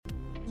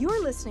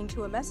You're listening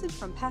to a message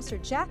from Pastor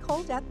Jack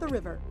Holt at The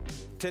River.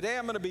 Today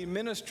I'm going to be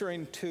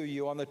ministering to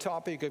you on the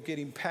topic of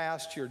getting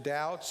past your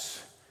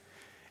doubts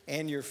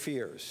and your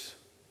fears.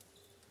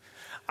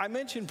 I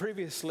mentioned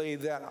previously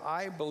that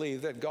I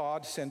believe that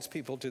God sends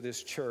people to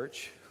this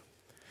church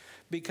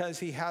because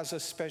He has a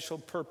special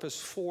purpose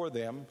for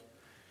them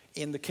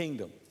in the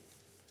kingdom.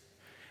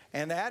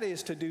 And that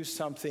is to do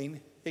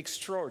something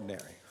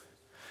extraordinary,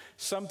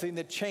 something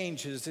that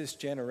changes this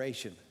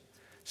generation,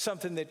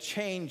 something that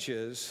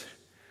changes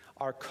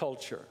our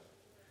culture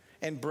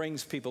and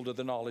brings people to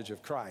the knowledge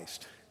of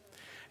Christ.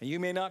 And you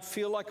may not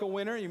feel like a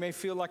winner, you may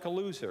feel like a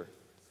loser,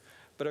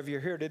 but if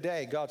you're here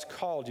today, God's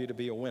called you to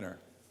be a winner.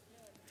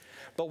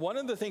 But one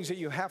of the things that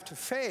you have to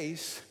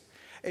face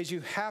is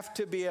you have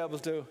to be able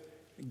to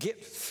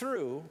get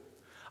through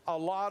a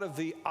lot of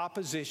the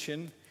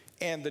opposition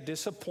and the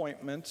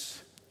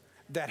disappointments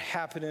that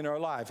happen in our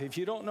life. If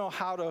you don't know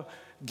how to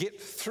get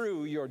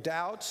through your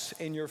doubts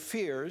and your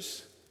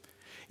fears,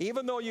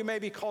 even though you may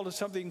be called to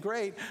something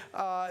great,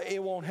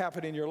 it won't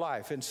happen in your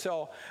life. And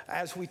so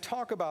as we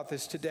talk about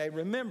this today,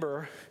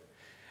 remember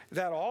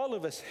that all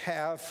of us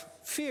have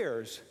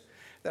fears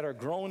that are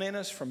grown in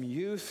us from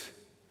youth.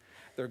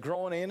 They're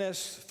grown in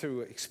us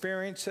through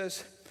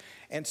experiences.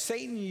 And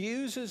Satan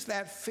uses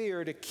that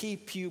fear to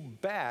keep you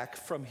back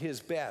from his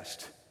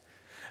best.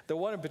 The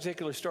one in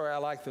particular story I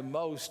like the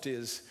most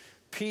is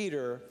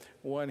Peter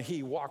when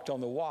he walked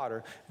on the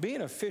water.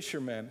 Being a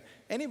fisherman,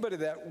 anybody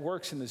that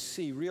works in the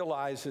sea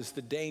realizes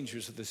the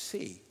dangers of the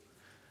sea.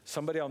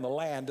 Somebody on the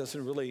land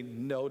doesn't really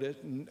know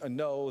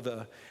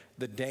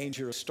the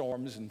danger of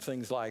storms and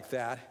things like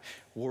that,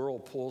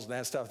 whirlpools and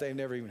that stuff. They've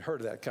never even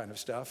heard of that kind of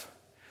stuff.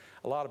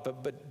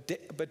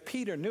 But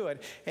Peter knew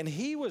it, and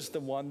he was the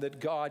one that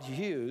God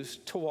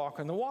used to walk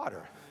on the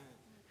water.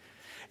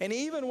 And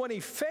even when he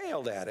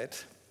failed at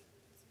it,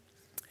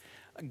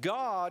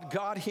 God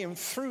got him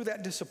through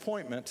that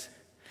disappointment.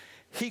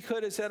 He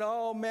could have said,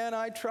 oh man,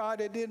 I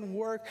tried, it didn't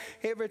work.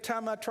 Every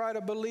time I try to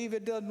believe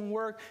it doesn't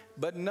work.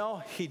 But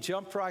no, he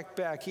jumped right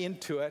back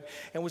into it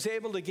and was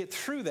able to get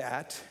through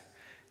that.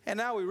 And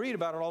now we read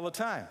about it all the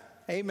time.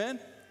 Amen?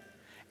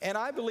 And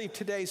I believe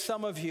today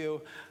some of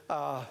you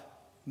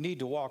need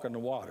to walk on the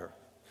water.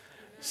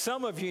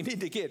 Some of you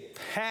need to get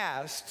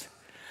past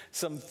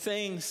some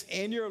things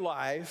in your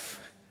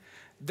life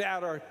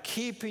that are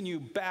keeping you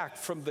back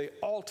from the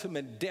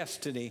ultimate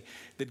destiny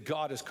that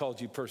God has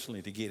called you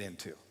personally to get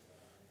into.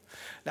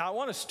 Now, I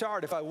want to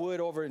start, if I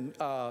would, over in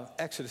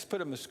Exodus. Put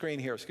it on the screen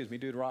here,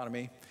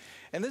 Deuteronomy.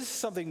 And this is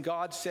something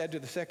God said to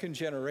the second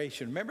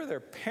generation. Remember, their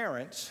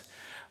parents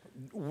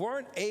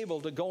weren't able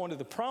to go into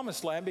the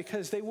promised land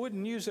because they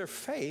wouldn't use their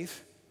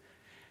faith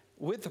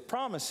with the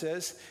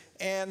promises.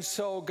 And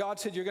so God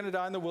said, you're going to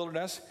die in the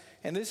wilderness.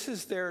 And this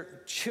is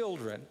their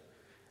children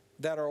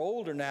that are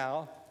older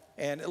now.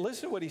 And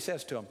listen to what he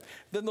says to them.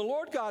 Then the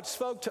Lord God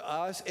spoke to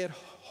us at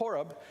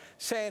Horeb,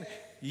 saying,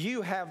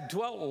 you have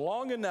dwelt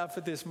long enough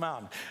at this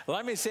mountain.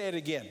 Let me say it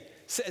again.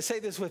 Say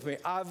this with me.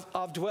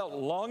 I've dwelt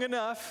long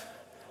enough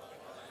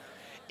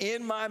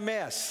in my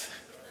mess.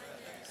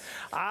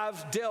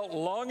 I've dealt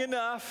long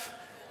enough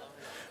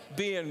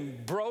being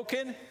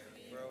broken,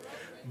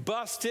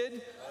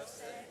 busted,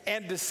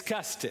 and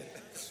disgusted.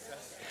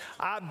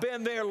 I've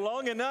been there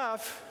long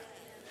enough.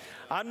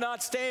 I'm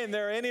not staying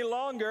there any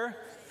longer.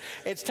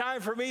 It's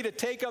time for me to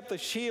take up the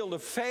shield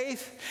of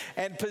faith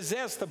and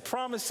possess the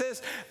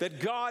promises that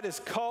God has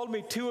called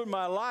me to in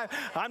my life.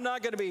 I'm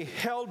not going to be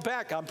held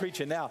back. I'm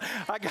preaching now.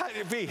 I got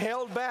to be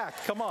held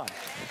back. Come on.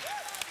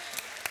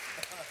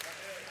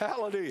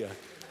 Hallelujah.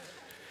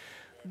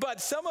 But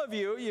some of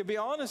you, to be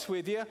honest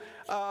with you,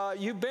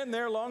 you've been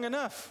there long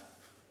enough.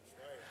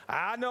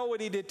 I know what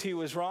he did to you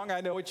was wrong.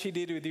 I know what she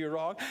did with you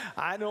wrong.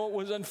 I know it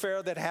was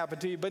unfair that happened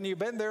to you, but you've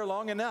been there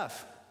long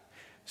enough.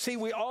 See,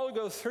 we all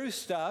go through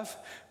stuff,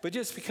 but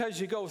just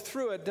because you go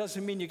through it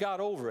doesn't mean you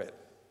got over it.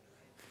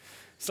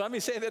 So let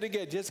me say that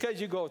again. Just because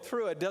you go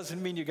through it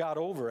doesn't mean you got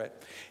over it.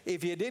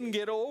 If you didn't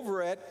get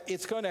over it,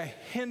 it's going to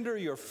hinder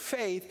your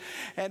faith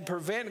and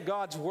prevent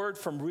God's word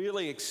from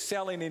really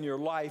excelling in your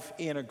life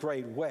in a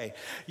great way.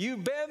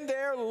 You've been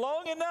there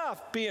long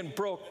enough being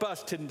broke,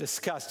 busted, and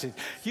disgusted.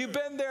 You've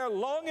been there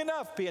long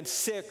enough being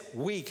sick,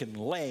 weak, and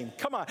lame.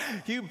 Come on.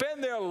 You've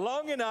been there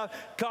long enough.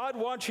 God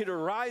wants you to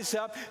rise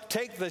up,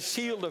 take the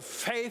shield of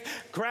faith,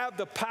 grab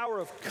the power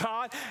of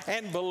God,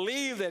 and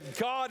believe that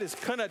God is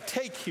going to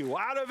take you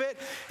out of it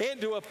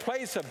into a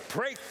place of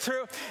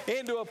breakthrough,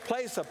 into a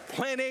place of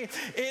plenty,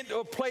 into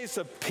a place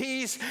of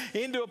peace,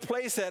 into a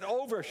place that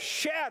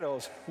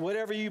overshadows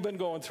whatever you've been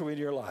going through in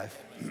your life.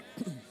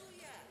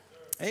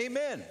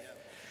 Amen.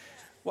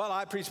 Well,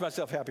 I preach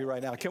myself happy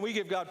right now. Can we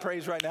give God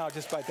praise right now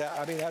just like that?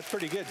 I mean, that's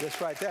pretty good just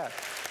right that.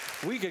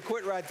 We could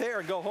quit right there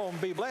and go home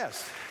and be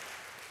blessed.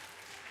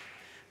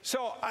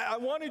 So I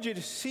wanted you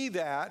to see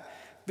that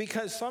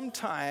because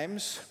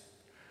sometimes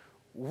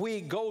we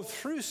go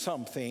through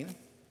something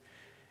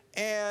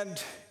and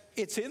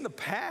it's in the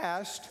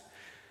past,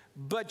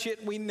 but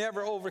yet we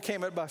never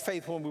overcame it by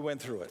faith when we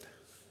went through it.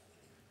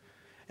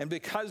 And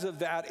because of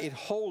that, it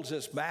holds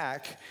us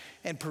back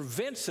and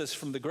prevents us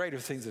from the greater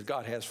things that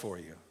God has for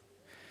you.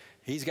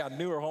 He's got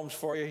newer homes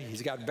for you.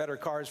 He's got better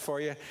cars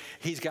for you.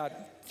 He's got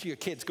your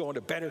kids going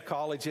to better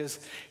colleges.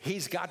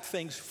 He's got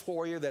things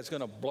for you that's going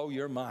to blow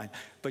your mind.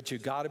 But you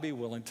got to be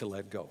willing to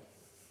let go.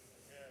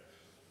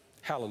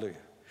 Hallelujah.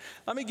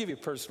 Let me give you a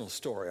personal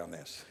story on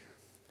this.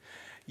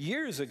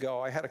 Years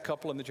ago, I had a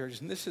couple in the church,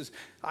 and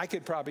I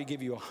could probably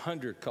give you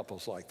 100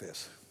 couples like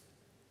this.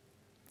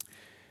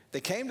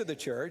 They came to the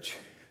church,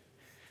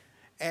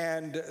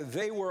 and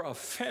they were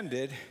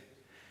offended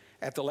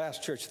at the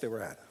last church they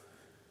were at.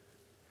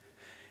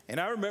 And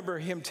I remember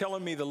him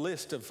telling me the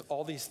list of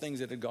all these things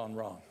that had gone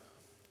wrong.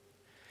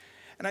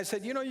 And I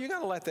said, you got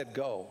to let that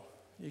go.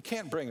 You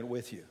can't bring it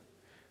with you.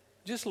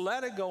 Just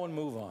let it go and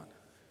move on.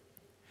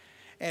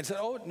 And said,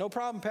 oh, no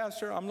problem,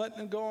 Pastor. I'm letting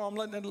it go.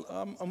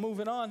 I'm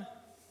moving on.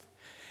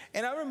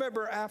 And I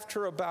remember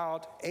after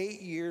about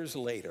 8 years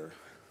later,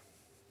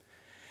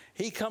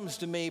 he comes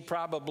to me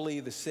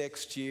probably the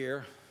 6th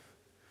year,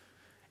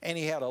 and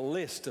he had a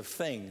list of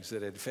things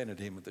that had offended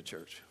him at the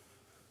church.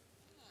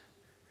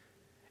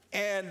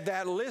 And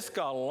that list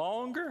got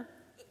longer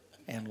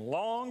and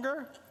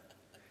longer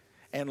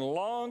and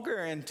longer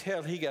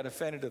until he got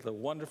offended at the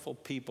wonderful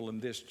people in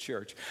this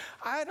church.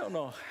 I don't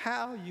know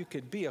how you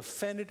could be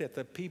offended at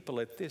the people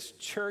at this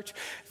church.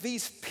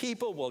 These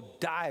people will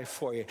die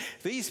for you.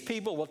 These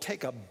people will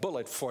take a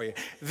bullet for you.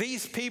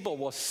 These people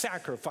will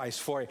sacrifice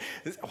for you.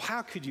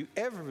 How could you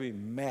ever be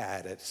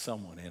mad at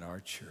someone in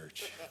our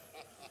church?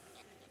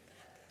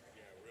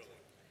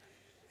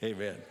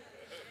 Amen.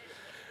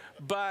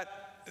 But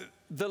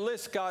the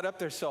list got up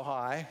there so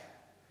high,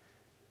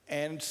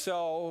 and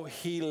so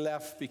he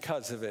left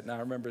because of it. And I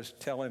remember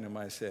telling him,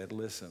 I said,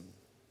 listen,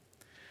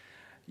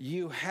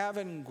 you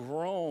haven't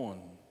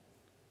grown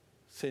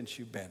since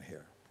you've been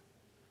here.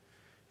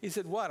 He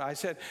said, what? I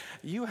said,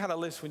 you had a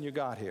list when you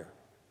got here.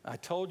 I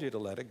told you to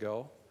let it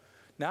go.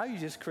 Now you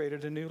just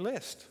created a new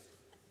list.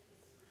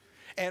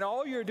 And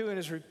all you're doing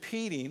is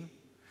repeating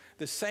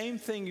the same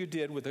thing you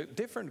did with a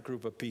different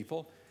group of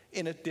people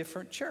in a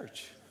different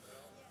church.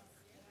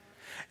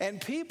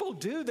 And people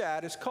do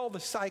that. It's called the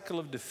cycle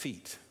of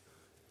defeat,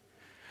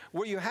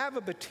 where you have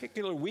a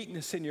particular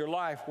weakness in your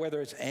life,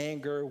 whether it's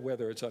anger,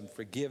 whether it's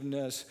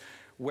unforgiveness,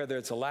 whether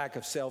it's a lack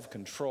of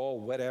self-control,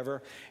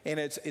 whatever. And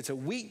it's a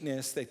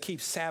weakness that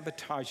keeps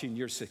sabotaging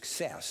your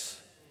success.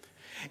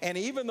 And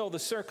even though the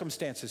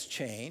circumstances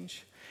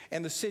change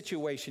and the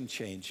situation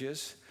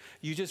changes,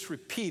 you just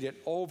repeat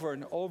it over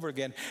and over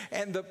again.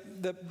 And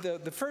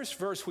the first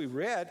verse we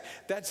read,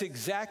 that's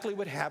exactly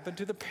what happened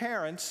to the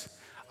parents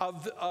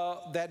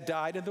that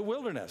died in the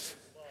wilderness.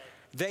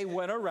 They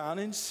went around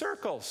in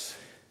circles.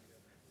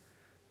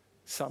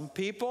 Some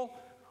people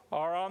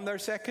are on their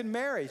second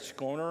marriage,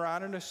 going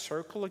around in a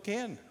circle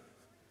again.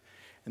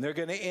 And they're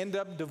going to end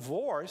up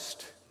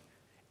divorced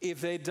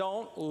if they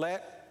don't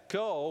let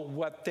go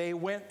what they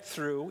went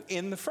through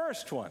in the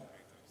first one.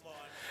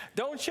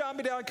 Don't shut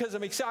me down because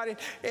I'm excited.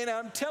 And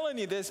I'm telling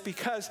you this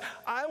because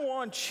I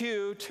want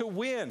you to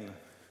win.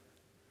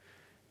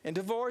 And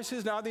divorce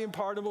is not the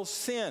unpardonable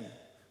sin.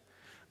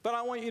 But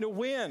I want you to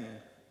win.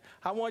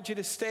 I want you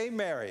to stay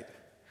married.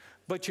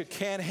 But you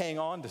can't hang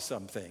on to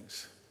some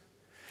things.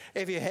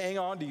 If you hang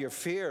on to your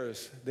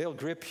fears, they'll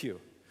grip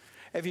you.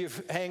 If you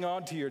hang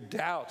on to your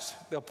doubts,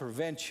 they'll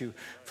prevent you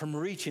from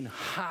reaching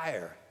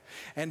higher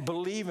and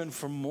believing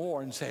for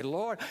more and say,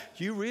 Lord,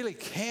 you really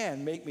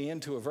can make me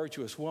into a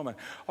virtuous woman.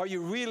 Or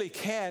you really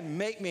can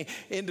make me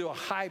into a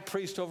high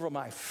priest over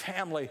my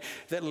family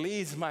that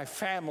leads my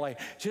family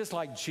just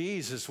like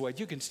Jesus would.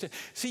 You can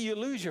see, you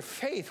lose your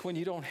faith when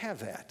you don't have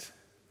that.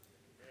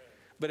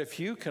 But if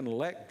you can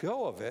let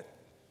go of it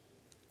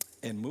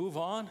and move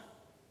on,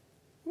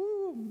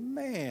 woo,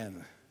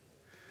 man,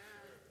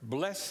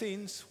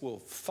 blessings will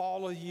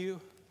follow you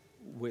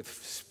with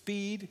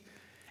speed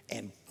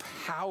and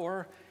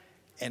power,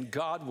 and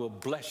God will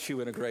bless you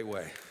in a great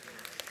way.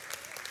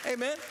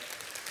 Amen.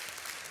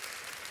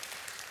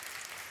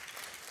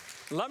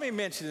 Let me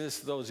mention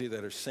this to those of you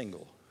that are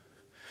single.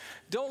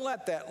 Don't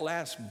let that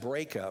last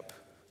breakup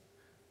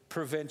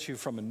prevent you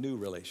from a new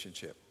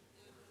relationship.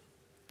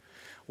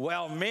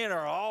 Well, men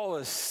are all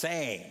the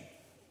same.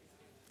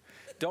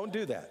 Don't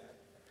do that.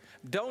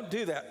 Don't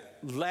do that.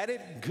 Let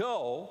it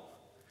go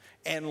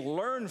and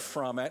learn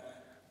from it.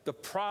 The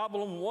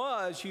problem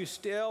was you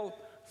still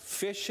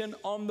fishing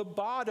on the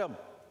bottom.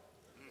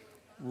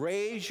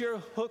 Raise your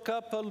hook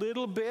up a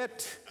little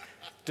bit.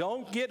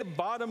 Don't get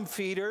bottom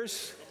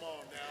feeders.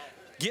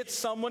 Get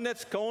someone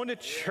that's going to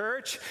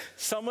church,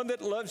 someone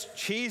that loves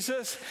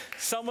Jesus,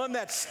 someone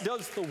that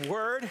does the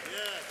word.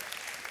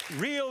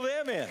 Reel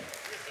them in.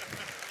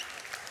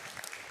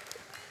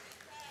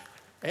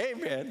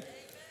 Amen.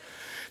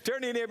 Turn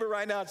to your neighbor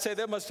right now and say,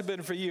 that must have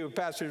been for you.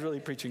 Pastor's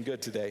really preaching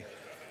good today.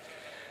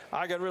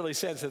 I can really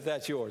sense that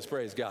that's yours.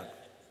 Praise God.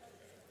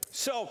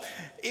 So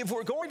if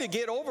we're going to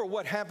get over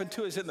what happened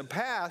to us in the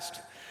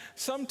past,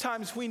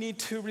 sometimes we need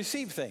to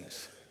receive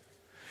things.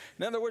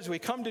 In other words, we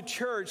come to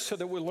church so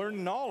that we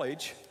learn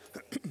knowledge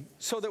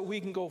so that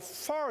we can go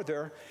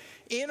farther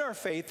in our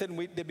faith than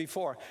we did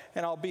before.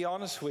 And I'll be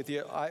honest with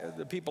you,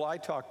 the people I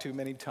talk to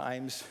many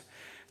times,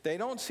 they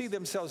don't see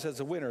themselves as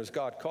the winners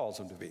God calls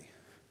them to be.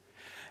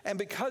 And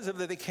because of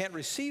that, they can't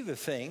receive the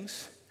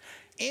things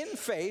in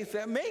faith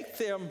that make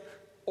them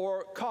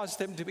or cause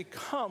them to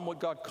become what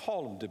God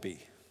called them to be.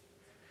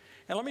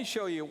 And let me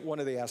show you one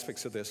of the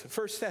aspects of this.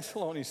 1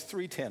 Thessalonians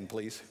 3:10,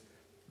 please.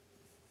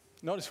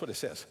 Notice what it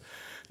says.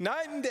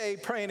 Night and day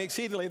praying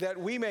exceedingly that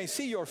we may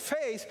see your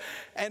face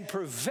and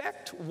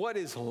perfect what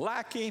is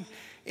lacking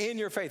in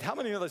your faith. How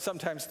many know that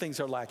sometimes things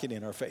are lacking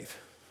in our faith?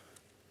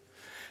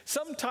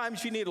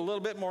 Sometimes you need a little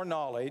bit more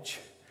knowledge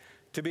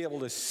to be able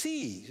to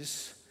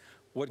seize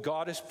what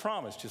God has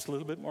promised. Just a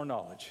little bit more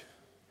knowledge.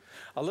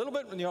 A little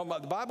bit,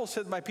 the Bible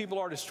says my people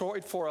are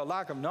destroyed for a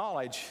lack of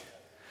knowledge.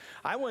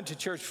 I went to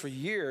church for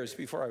years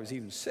before I was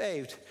even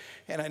saved,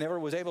 and I never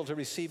was able to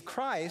receive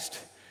Christ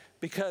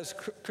because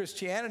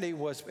Christianity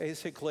was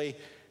basically,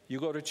 you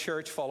go to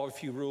church, follow a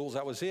few rules,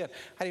 that was it.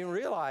 I didn't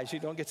realize you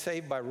don't get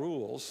saved by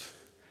rules.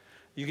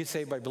 You get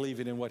saved by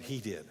believing in what he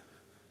did.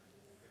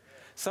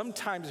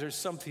 Sometimes there's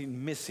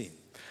something missing.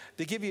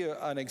 To give you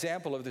an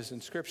example of this in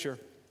Scripture,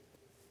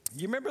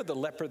 you remember the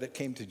leper that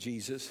came to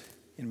Jesus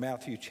in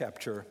Matthew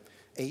chapter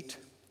 8?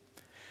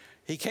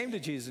 He came to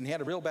Jesus and he had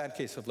a real bad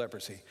case of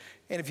leprosy.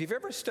 And if you've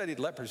ever studied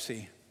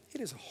leprosy,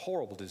 it is a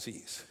horrible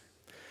disease.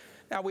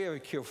 Now, we have a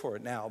cure for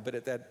it now, but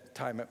at that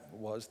time there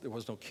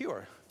was no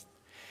cure.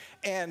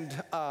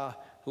 And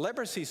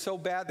leprosy is so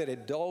bad that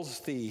it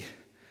dulls the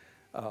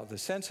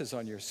senses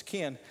on your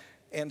skin.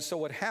 And so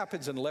what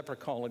happens in leper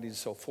colonies and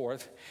so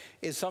forth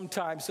is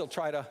sometimes they'll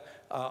try to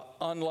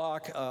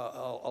unlock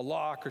a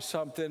lock or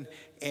something,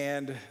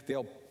 and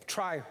they'll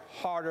try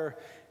harder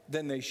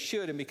than they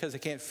should, and because they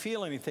can't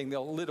feel anything,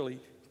 they'll literally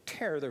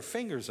tear their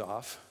fingers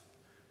off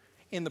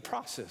in the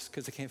process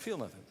because they can't feel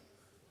nothing.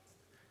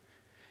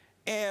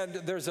 And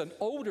there's an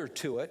odor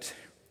to it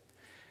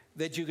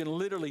that you can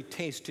literally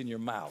taste in your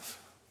mouth.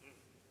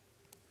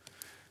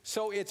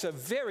 So it's a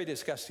very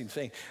disgusting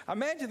thing.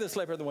 Imagine this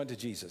leper that went to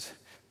Jesus,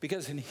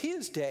 because in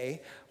his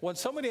day, when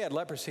somebody had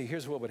leprosy,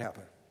 here's what would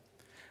happen.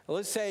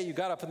 Let's say you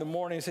got up in the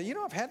morning and said,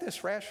 I've had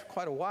this rash for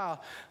quite a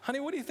while. Honey,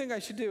 what do you think I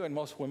should do? And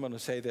most women will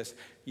say this,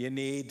 you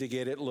need to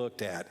get it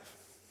looked at.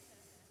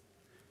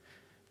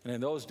 And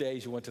in those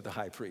days, you went to the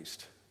high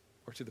priest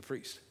or to the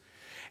priest.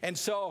 And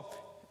so,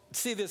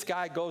 see, this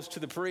guy goes to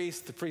the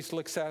priest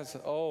looks at it and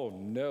says, oh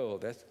no,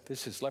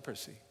 this is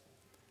leprosy.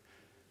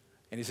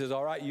 And he says,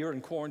 all right, you're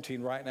in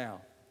quarantine right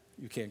now.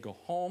 You can't go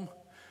home.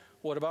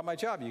 What about my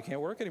job? You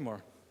can't work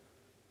anymore.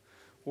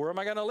 Where am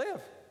I going to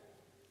live?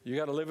 You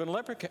got to live in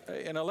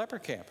a leper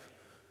camp.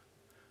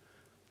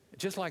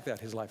 Just like that,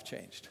 his life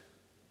changed.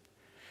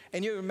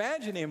 And you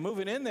imagine him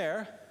moving in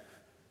there,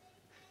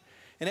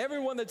 and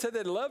everyone that said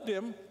they loved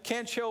him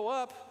can't show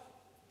up,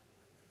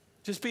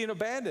 just being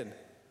abandoned.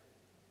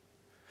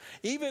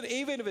 Even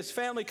if his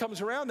family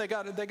comes around, they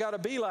got to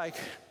be like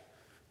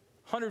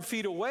 100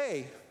 feet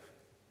away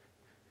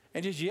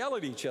and just yell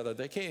at each other.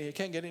 They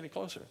can't get any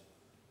closer.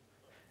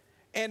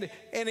 And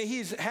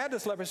he's had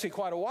this leprosy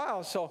quite a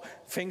while, so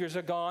fingers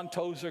are gone,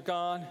 toes are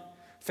gone,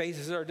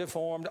 faces are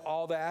deformed,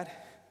 all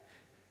that.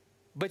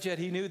 But yet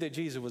he knew that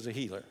Jesus was a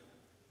healer.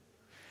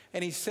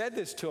 And he said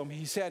this to him.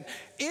 He said,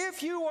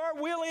 if you are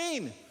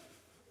willing,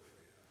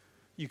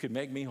 you can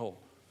make me whole.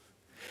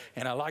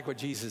 And I like what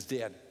Jesus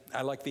did.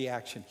 I like the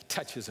action. He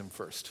touches him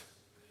first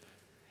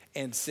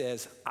and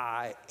says,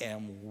 I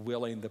am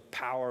willing. The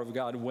power of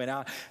God went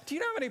out. Do you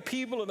know how many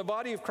people in the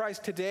body of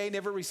Christ today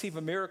never receive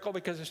a miracle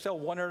because they're still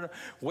wondering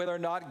whether or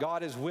not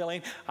God is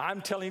willing?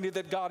 I'm telling you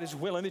that God is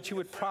willing that you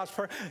would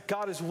prosper.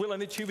 God is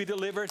willing that you be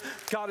delivered.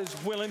 God is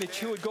willing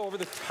that you would go over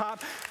the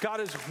top.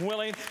 God is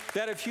willing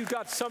that if you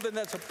got something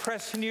that's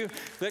oppressing you,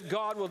 that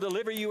God will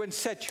deliver you and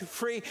set you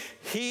free.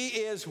 He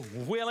is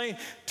willing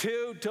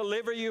to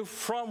deliver you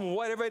from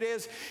whatever it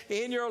is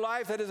in your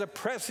life that is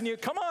oppressing you.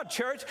 Come on,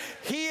 church.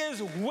 He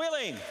is willing.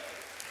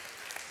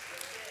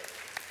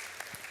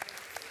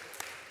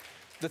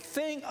 The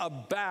thing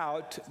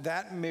about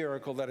that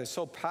miracle that is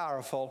so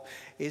powerful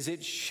is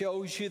it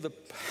shows you the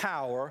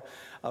power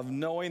of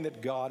knowing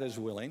that God is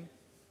willing,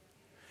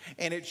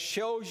 and it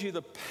shows you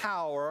the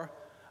power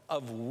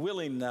of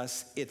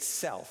willingness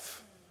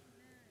itself.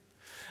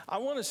 I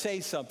want to say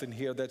something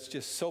here that's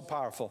just so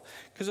powerful,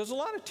 because there's a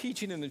lot of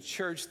teaching in the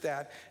church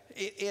that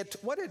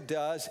what it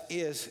does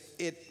is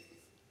it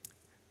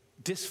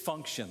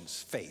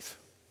dysfunctions faith.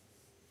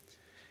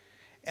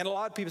 And a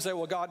lot of people say,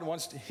 well,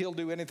 he'll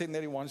do anything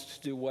that he wants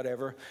to do,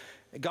 whatever.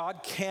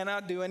 God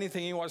cannot do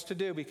anything he wants to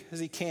do because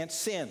he can't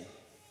sin.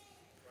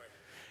 Right.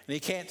 And he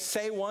can't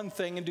say one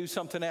thing and do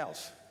something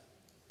else.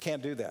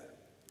 Can't do that.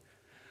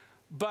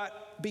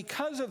 But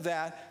because of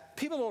that,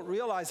 people don't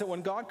realize that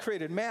when God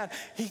created man,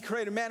 he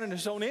created man in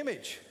his own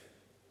image,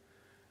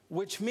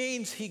 which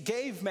means he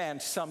gave man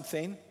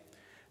something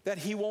that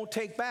he won't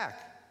take back.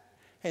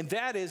 And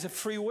that is a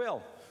free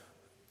will.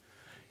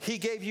 He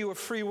gave you a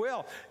free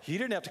will. You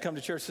didn't have to come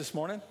to church this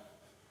morning.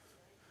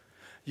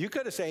 You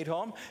could have stayed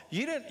home.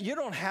 You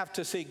don't have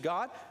to seek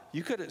God.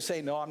 You could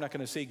say, no, I'm not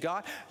going to see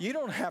God. You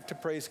don't have to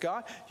praise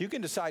God. You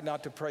can decide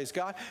not to praise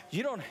God.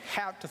 You don't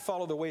have to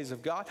follow the ways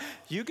of God.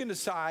 You can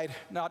decide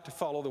not to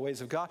follow the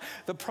ways of God.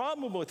 The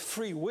problem with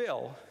free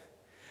will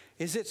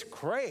is it's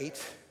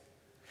great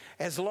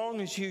as long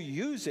as you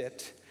use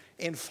it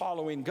in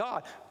following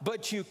God.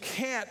 But you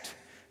can't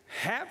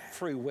have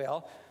free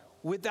will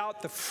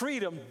without the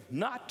freedom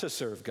not to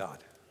serve God.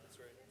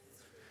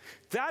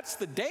 That's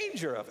the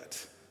danger of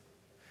it.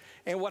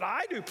 And what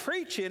I do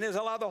preaching is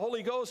allow the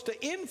Holy Ghost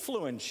to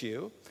influence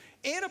you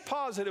in a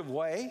positive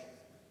way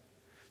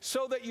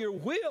so that your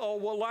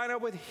will line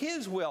up with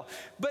His will.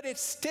 But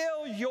it's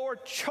still your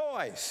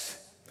choice.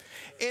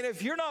 And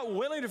if you're not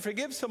willing to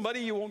forgive somebody,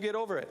 you won't get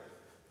over it.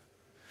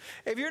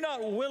 If you're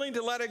not willing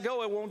to let it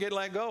go, it won't get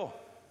let go.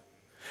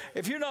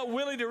 If you're not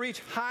willing to reach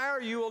higher,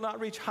 you will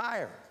not reach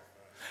higher.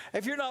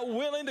 If you're not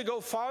willing to go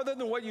farther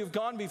than what you've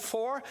gone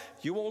before,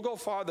 you won't go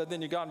farther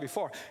than you've gone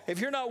before. If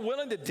you're not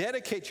willing to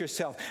dedicate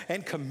yourself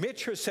and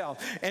commit yourself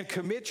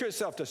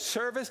to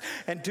service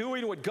and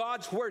doing what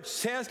God's Word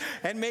says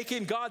and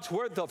making God's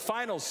Word the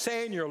final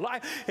say in your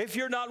life, if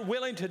you're not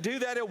willing to do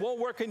that, it won't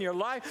work in your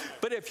life.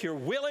 But if you're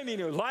willing and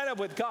you line up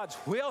with God's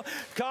will,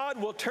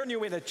 God will turn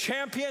you into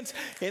champions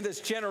in this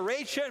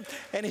generation,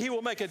 and He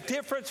will make a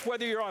difference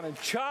whether you're on a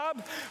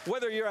job,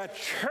 whether you're at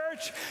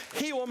church.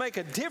 He will make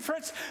a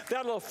difference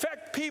that'll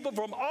affect people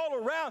from all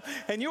around,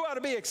 and you ought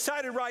to be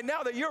excited right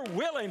now that you're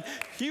willing.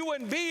 You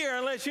wouldn't be here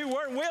unless you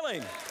weren't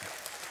willing.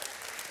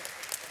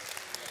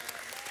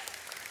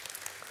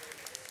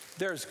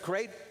 There's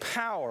great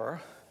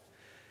power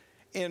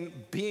in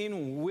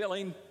being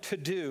willing to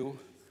do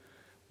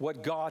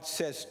what God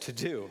says to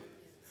do,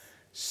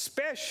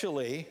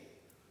 especially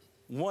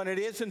when it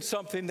isn't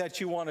something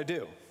that you want to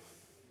do.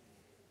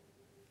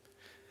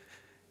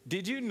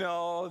 Did you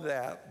know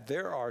that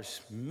there are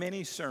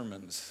many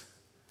sermons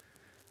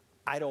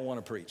I don't want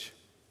to preach?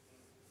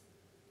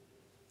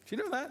 Do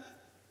you know that?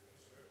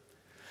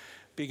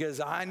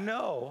 Because I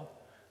know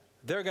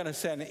they're going to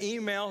send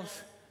emails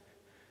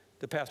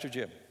to Pastor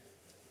Jim.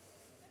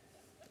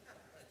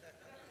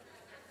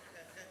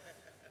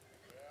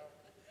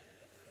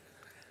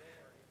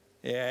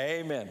 Yeah,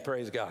 amen.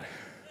 Praise God.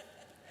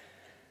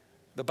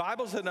 The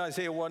Bible said in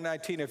Isaiah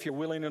 1:19, if you're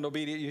willing and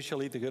obedient, you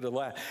shall eat the good of the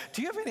land.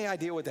 Do you have any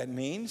idea what that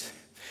means?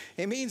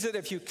 It means that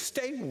if you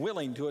stay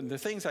willing doing the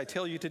things I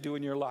tell you to do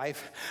in your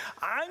life,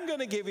 I'm going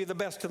to give you the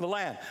best of the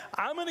land.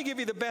 I'm going to give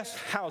you the best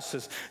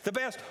houses, the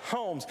best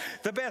homes,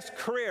 the best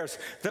careers,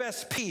 the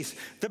best peace,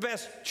 the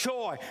best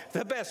joy,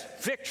 the best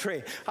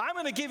victory. I'm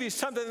going to give you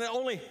something that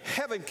only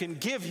heaven can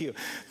give you.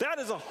 That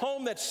is a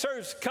home that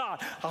serves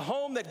God, a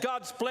home that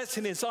God's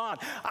blessing is on.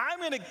 I'm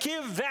going to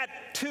give that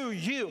to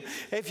you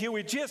if you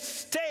would just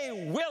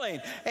stay willing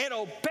and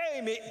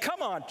obey me.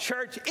 Come on,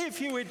 church, if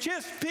you would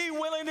just be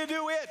willing to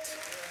do it.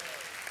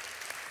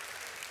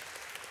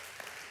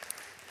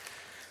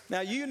 Now,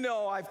 you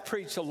know I've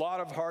preached a lot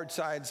of hard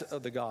sides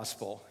of the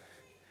gospel,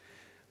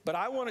 but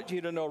I wanted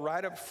you to know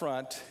right up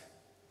front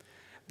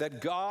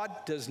that God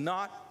does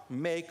not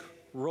make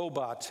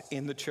robots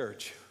in the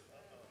church.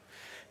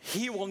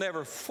 He will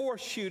never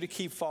force you to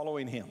keep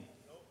following Him.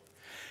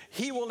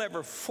 He will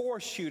never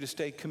force you to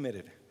stay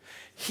committed.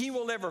 He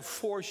will never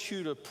force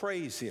you to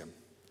praise Him.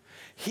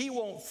 He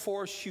won't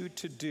force you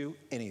to do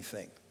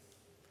anything.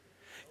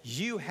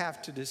 You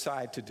have to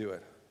decide to do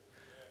it.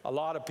 A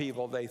lot of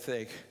people, they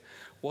think,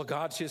 well,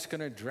 God's just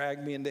going to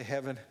drag me into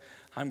heaven.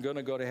 I'm going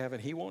to go to heaven.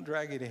 He won't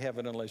drag you to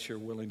heaven unless you're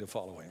willing to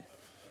follow Him.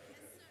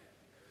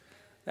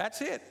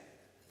 That's it.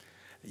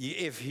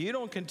 If you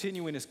don't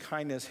continue in His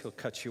kindness, He'll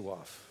cut you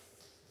off.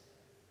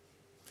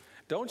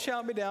 Don't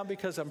shout me down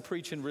because I'm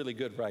preaching really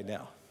good right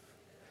now.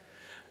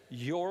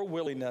 Your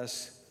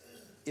willingness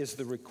is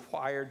the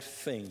required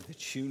thing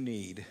that you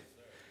need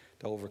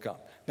to overcome.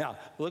 Now,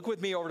 look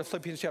with me over to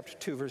Philippians chapter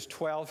 2, verse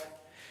 12.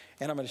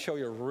 And I'm going to show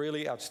you a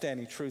really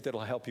outstanding truth that will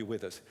help you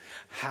with this.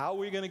 How are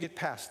we going to get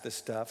past this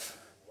stuff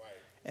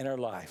in our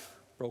life?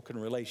 Broken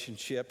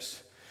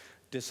relationships,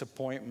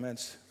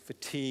 disappointments,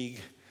 fatigue,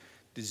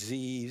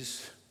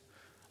 disease,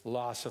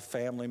 loss of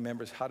family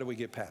members. How do we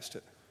get past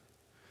it?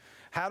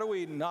 How do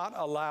we not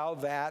allow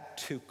that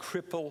to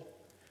cripple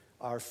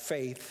our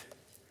faith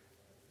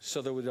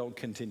so that we don't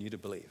continue to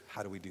believe?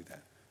 How do we do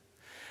that?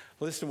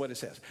 Listen to what it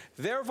says.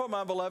 Therefore,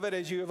 my beloved,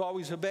 as you have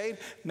always obeyed,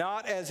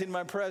 not as in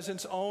my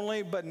presence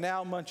only, but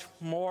now much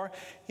more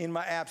in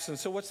my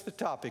absence. So what's the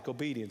topic?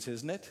 Obedience,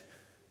 isn't it?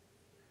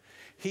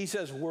 He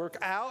says, work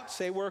out.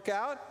 Say work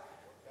out.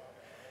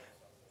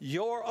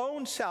 Your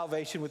own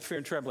salvation with fear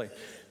and trembling.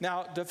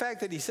 Now, the fact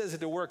that he says it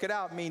to work it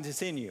out means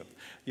it's in you.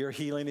 Your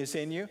healing is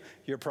in you.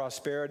 Your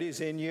prosperity is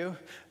in you.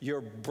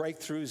 Your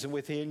breakthroughs are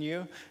within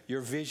you.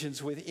 Your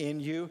visions within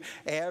you.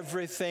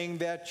 Everything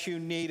that you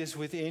need is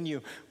within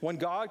you. When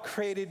God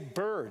created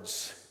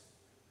birds,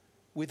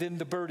 within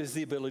the bird is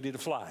the ability to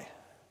fly.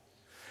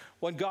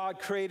 When God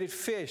created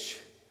fish,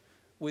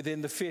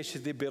 within the fish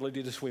is the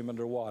ability to swim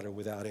underwater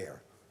without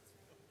air.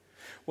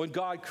 When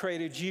God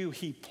created you,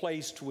 He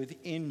placed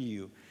within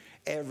you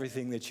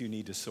everything that you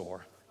need to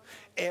soar.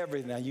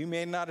 Everything. Now, you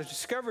may not have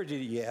discovered it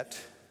yet,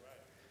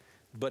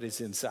 but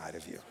it's inside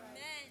of you.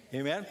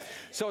 Amen.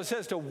 So it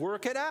says to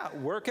work it out,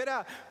 work it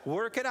out,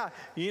 work it out.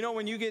 You know,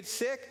 when you get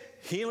sick,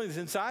 healing's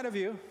inside of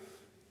you.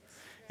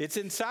 It's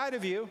inside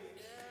of you.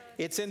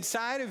 It's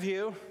inside of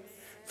you.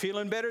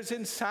 Feeling better is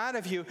inside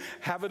of you.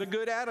 Having a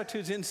good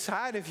attitude is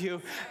inside of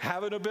you.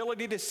 Having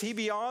ability to see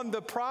beyond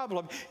the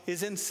problem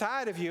is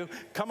inside of you.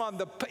 Come on,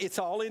 it's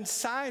all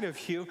inside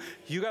of you.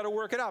 You got to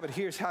work it out. But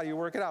here's how you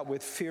work it out: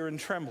 with fear and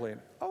trembling.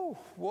 Oh,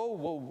 whoa,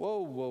 whoa, whoa,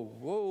 whoa,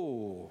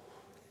 whoa.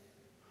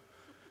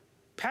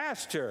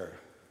 Pastor,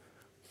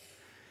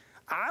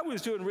 I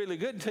was doing really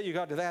good until you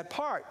got to that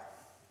part.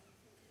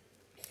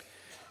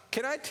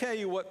 Can I tell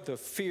you what the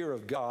fear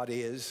of God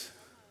is?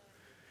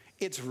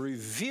 It's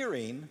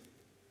revering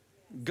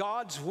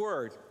God's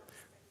word.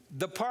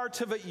 The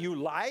parts of it you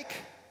like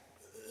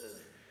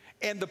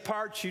and the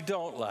parts you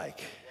don't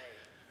like.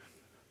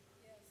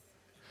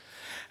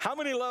 How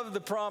many love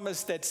the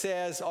promise that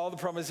says all the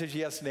promises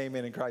yes and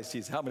amen in Christ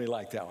Jesus? How many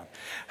like that one?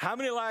 How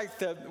many like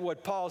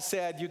what Paul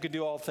said, you can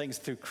do all things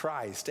through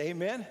Christ?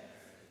 Amen?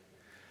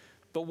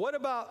 But what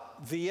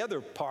about the other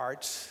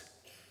parts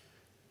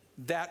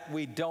that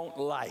we don't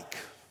like?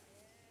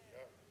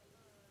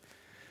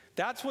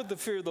 That's what the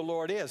fear of the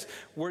Lord is,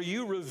 where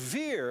you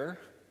revere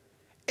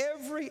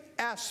every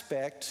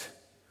aspect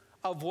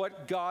of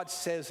what God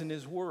says in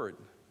His Word.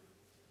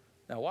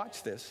 Now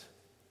watch this.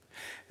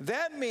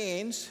 That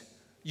means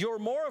you're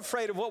more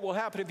afraid of what will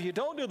happen if you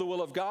don't do the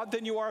will of God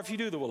than you are if you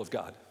do the will of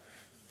God.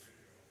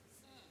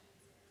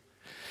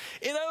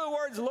 In other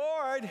words,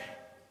 Lord,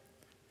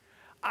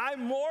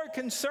 I'm more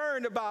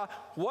concerned about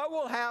what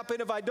will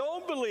happen if I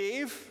don't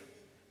believe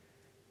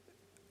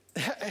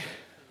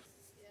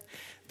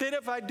than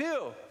if I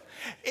do.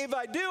 If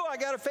I do, I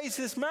got to face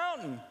this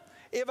mountain.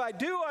 If I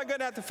do, I'm going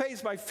to have to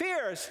face my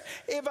fears.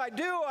 If I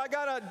do, I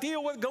got to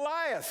deal with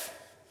Goliath.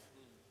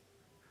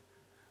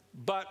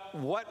 But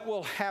what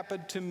will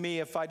happen to me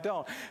if I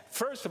don't?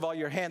 First of all,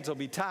 your hands will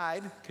be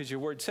tied because your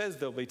word says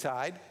they'll be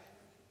tied.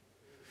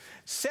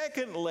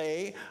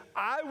 Secondly,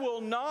 I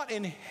will not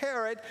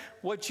inherit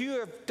what you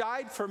have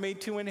died for me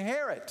to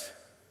inherit.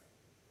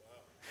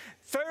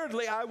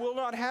 Thirdly, I will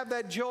not have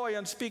that joy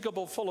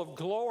unspeakable, full of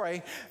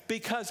glory,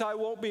 because I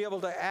won't be able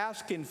to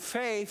ask in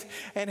faith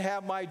and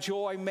have my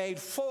joy made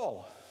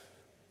full.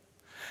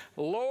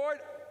 Lord,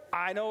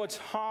 I know it's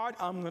hard.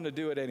 I'm going to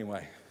do it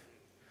anyway,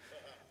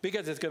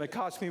 because it's going to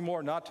cost me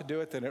more not to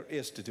do it than it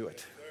is to do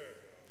it.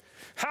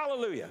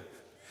 Hallelujah.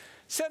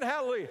 Said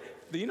hallelujah.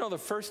 Do you know the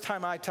first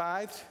time I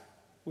tithed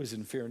was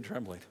in fear and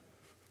trembling?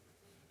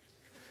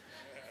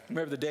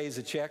 Remember the days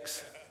of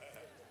checks?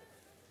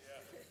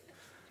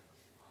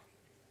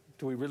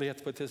 Do we really have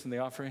to put this in the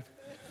offering?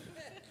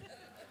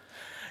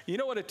 You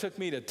know what it took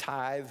me to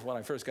tithe when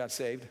I first got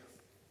saved?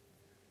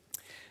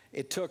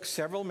 It took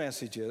several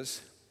messages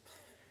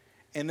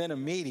and then a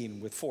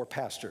meeting with 4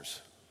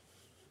 pastors.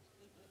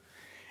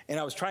 And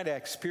I was trying to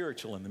act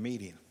spiritual in the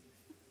meeting.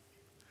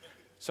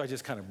 So I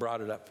just kind of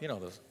brought it up. You know,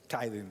 the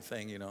tithing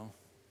thing, you know.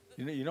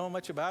 You know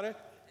much about it?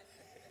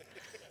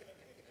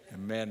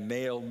 And man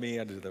nailed me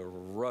under the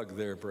rug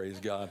there, praise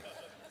God.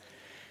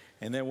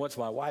 And then once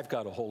my wife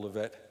got a hold of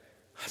it,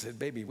 I said,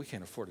 baby, we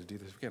can't afford to do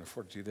this. We can't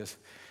afford to do this.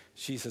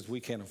 She says, we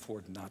can't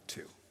afford not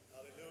to.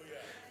 Hallelujah.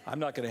 I'm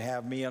not going to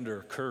have me under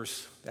a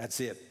curse. That's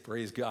it.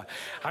 Praise God.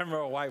 I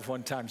remember my wife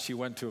one time, she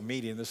went to a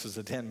meeting. This was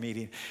a tent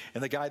meeting.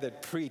 And the guy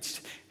that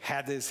preached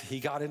had this, he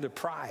got into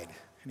pride.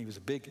 And he was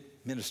a big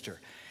minister.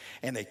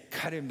 And they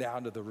cut him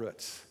down to the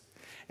roots.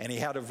 And he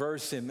had a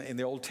verse in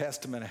the Old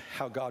Testament,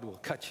 how God will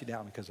cut you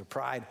down because of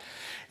pride.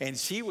 And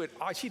she'd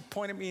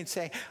point at me and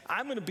say,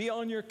 I'm going to be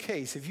on your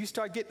case. If you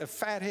start getting a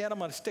fat head, I'm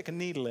going to stick a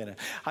needle in it.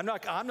 I'm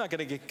not going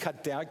to get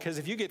cut down, because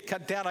if you get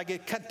cut down, I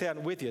get cut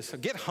down with you. So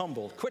get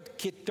humbled.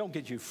 Don't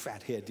get you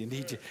fat head. You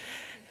need you.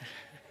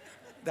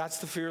 That's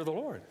the fear of the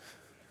Lord.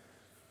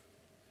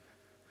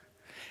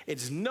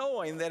 It's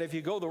knowing that if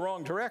you go the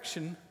wrong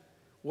direction,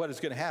 what is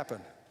going to happen?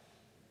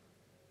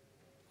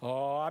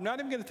 Oh, I'm not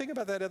even going to think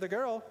about that other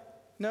girl.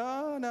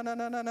 No. No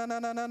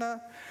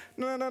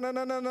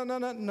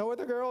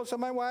other girls but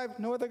my wife.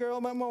 No other girl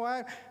but my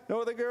wife.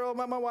 No other girl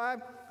but my wife.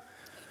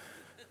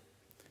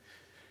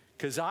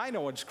 Because I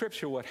know in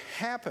Scripture what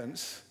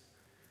happens,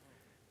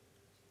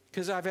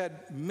 because I've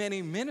had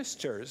many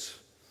ministers.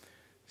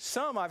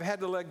 Some I've had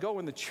to let go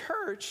in the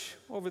church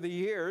over the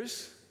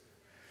years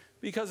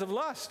because of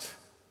lust,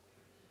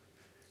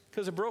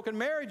 because of broken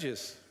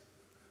marriages.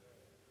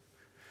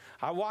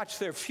 I watched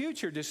their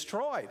future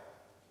destroyed.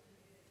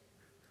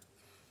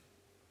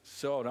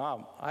 So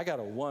now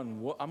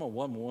I'm a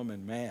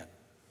one-woman man.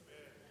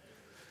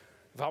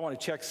 If I want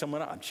to check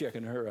someone out, I'm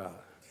checking her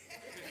out.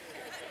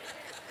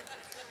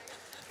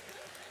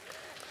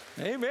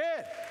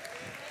 Amen.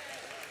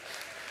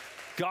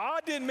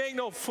 God didn't make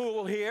no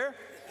fool here.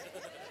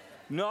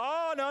 No.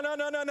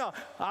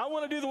 I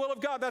want to do the will of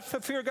God. That's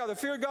the fear of God. The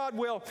fear of God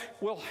will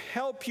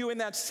help you in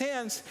that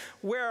sense,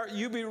 where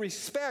you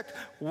respect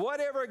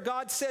whatever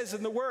God says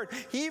in the Word,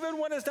 even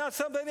when it's not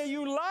something that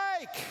you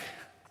like.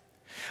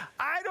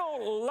 I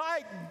don't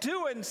like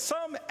doing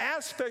some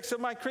aspects of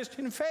my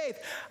Christian faith.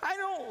 I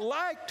don't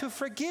like to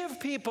forgive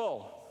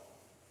people.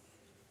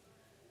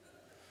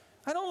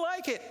 I don't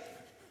like it.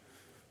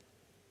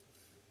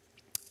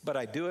 But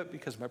I do it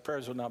because my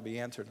prayers will not be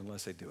answered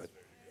unless I do it.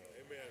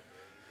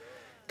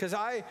 Because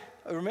I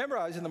remember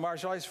I was in the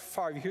martial arts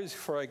for 5 years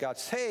before I got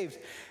saved.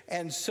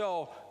 And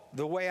so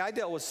the way I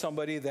dealt with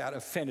somebody that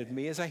offended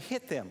me is I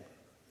hit them.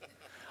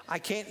 I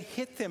can't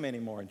hit them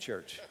anymore in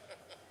church.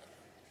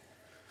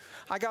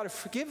 I got to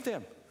forgive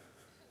them.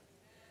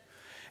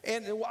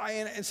 And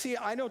see,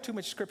 I know too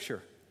much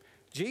scripture.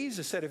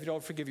 Jesus said if you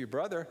don't forgive your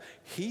brother,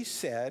 he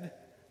said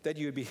that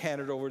you would be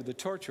handed over to the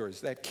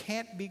torturers. That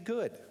can't be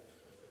good.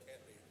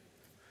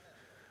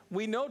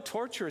 We know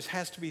torturers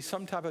has to be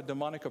some type of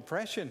demonic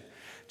oppression,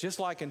 just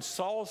like in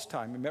Saul's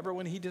time. Remember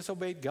when he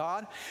disobeyed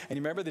God? And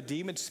you remember the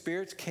demon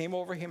spirits came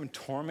over him and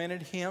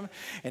tormented him,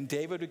 and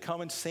David would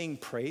come and sing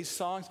praise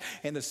songs,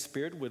 and the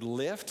spirit would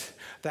lift?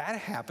 That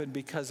happened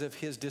because of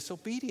his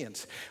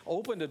disobedience.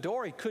 Opened a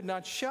door he could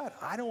not shut.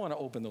 I don't want to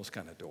open those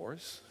kind of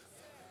doors.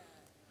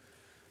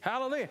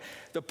 Hallelujah.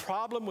 The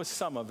problem with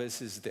some of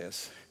us is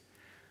this.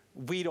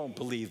 We don't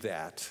believe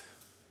that.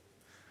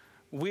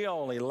 We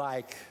only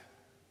like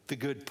the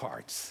good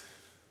parts,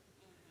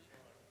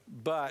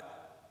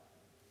 but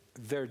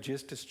they're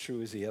just as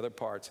true as the other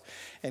parts.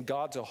 And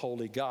God's a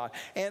holy God.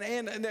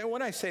 And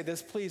when I say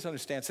this, please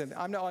understand,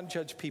 I'm not to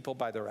judge people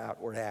by their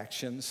outward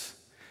actions.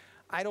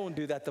 I don't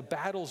do that. The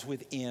battle's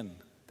within.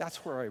 That's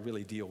where I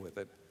really deal with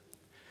it.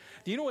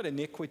 Do you know what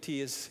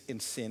iniquity is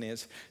and sin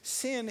is?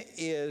 Sin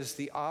is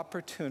the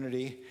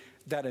opportunity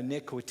that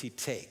iniquity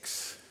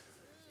takes.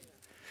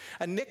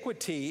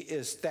 Iniquity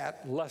is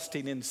that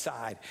lusting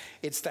inside.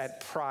 It's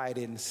that pride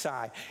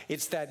inside.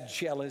 It's that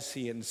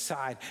jealousy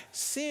inside.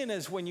 Sin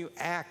is when you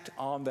act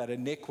on that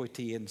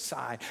iniquity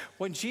inside.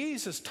 When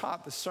Jesus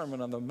taught the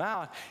Sermon on the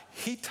Mount,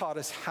 he taught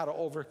us how to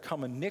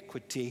overcome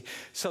iniquity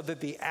so that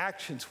the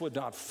actions would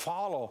not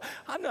follow.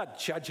 I'm not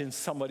judging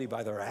somebody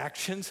by their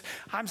actions.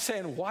 I'm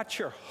saying watch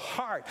your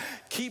heart.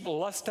 Keep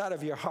lust out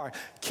of your heart.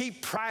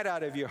 Keep pride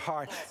out of your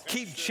heart.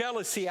 Keep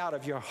jealousy out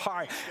of your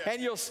heart.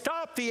 And you'll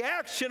stop the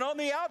action on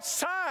the outside.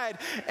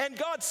 And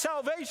God's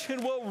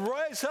salvation will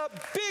rise up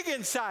big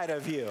inside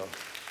of you. Amen.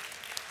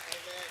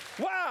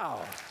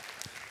 Wow.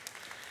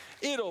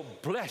 It'll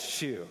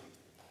bless you.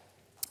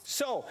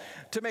 So,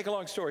 to make a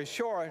long story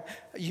short,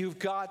 you've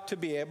got to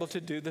be able to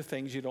do the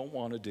things you don't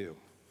want to do,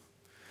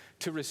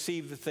 to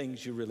receive the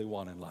things you really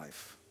want in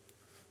life.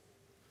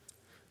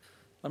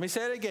 Let me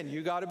say it again.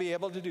 You got to be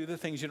able to do the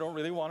things you don't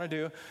really want to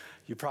do.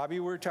 You probably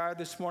were tired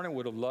this morning,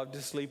 would have loved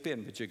to sleep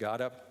in, but you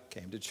got up,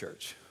 came to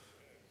church.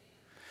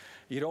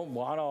 You don't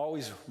want to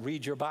always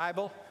read your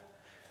Bible,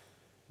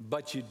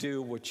 but you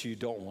do what you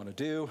don't want to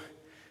do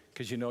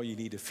because you know you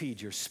need to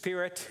feed your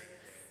spirit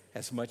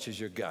as much as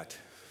your gut.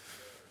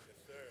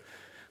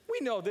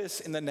 We know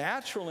this in the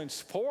natural, in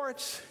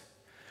sports.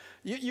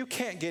 You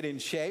can't get in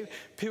shape.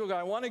 People go,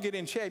 I want to get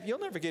in shape. You'll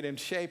never get in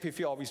shape if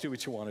you always do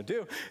what you want to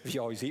do. If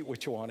you always eat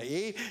what you want to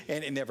eat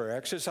and never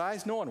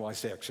exercise. No one wants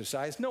to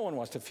exercise. No one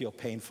wants to feel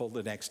painful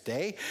the next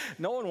day.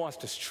 No one wants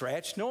to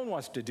stretch. No one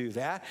wants to do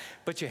that.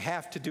 But you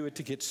have to do it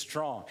to get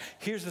strong.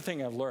 Here's the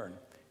thing I've learned.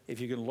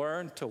 If you can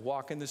learn to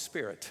walk in the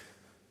Spirit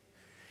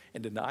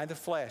and deny the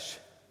flesh,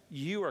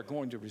 you are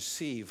going to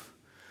receive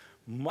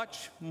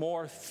much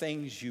more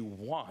things you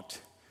want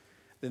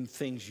than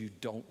things you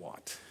don't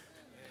want.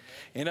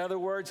 In other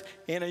words,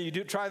 you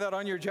do try that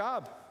on your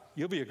job,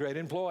 you'll be a great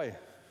employee.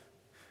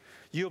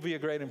 You'll be a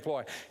great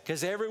employee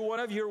because every one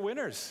of you are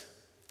winners.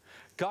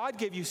 God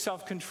gave you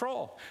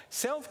self-control.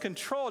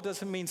 Self-control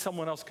doesn't mean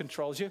someone else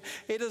controls you.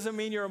 It doesn't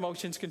mean your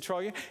emotions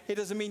control you. It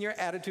doesn't mean your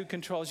attitude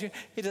controls you.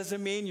 It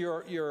doesn't mean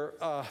your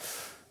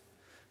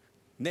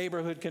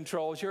neighborhood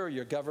controls you or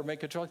your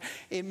government controls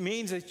you. It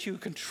means that you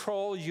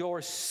control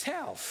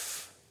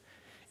yourself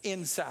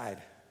inside.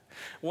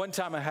 One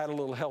time I had a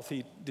little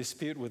healthy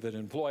dispute with an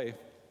employee,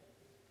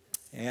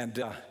 and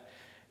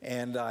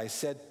I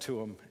said to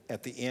him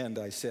at the end,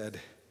 I said,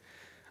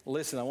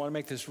 listen, I want to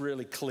make this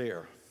really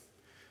clear.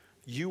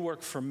 You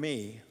work for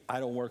me,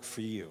 I don't work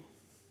for you.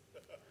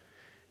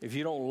 If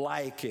you don't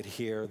like it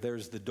here,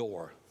 there's the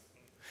door.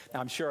 Now,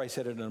 I'm sure I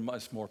said it in a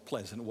much more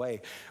pleasant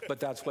way,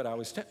 but that's what I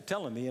was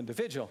telling the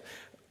individual.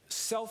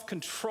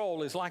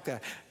 Self-control is like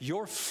that.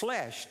 Your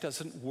flesh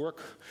doesn't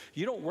work.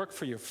 You don't work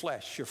for your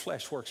flesh. Your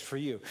flesh works for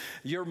you.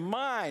 Your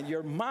mind,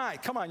 your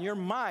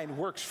mind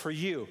works for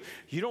you.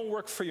 You don't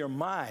work for your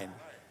mind.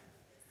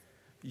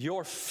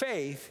 Your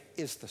faith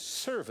is the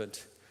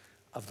servant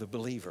of the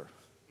believer.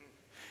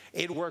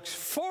 It works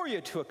for you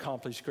to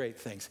accomplish great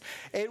things.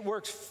 It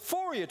works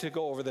for you to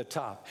go over the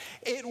top.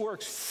 It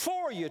works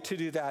for you to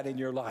do that in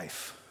your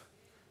life.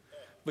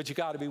 But you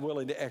got to be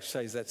willing to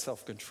exercise that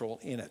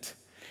self-control in it.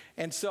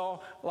 And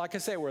so, like I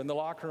say, we're in the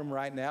locker room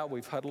right now.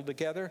 We've huddled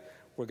together.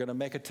 We're going to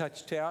make a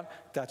touchdown.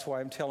 That's why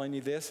I'm telling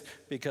you this,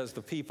 because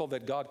the people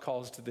that God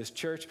calls to this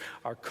church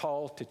are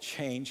called to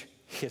change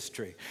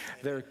history.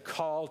 They're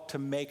called to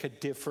make a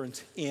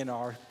difference in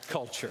our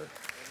culture.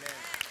 Amen.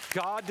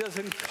 God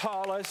doesn't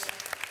call us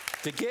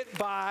to get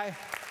by,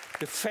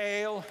 to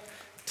fail,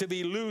 to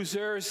be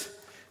losers,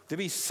 to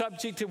be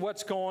subject to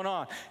what's going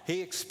on. He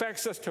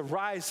expects us to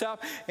rise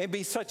up and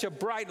be such a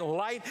bright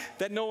light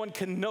that no one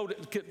can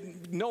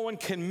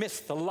miss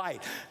the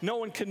light. No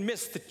one can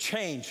miss the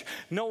change.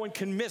 No one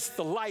can miss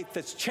the light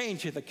that's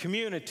changing the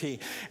community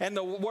and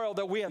the world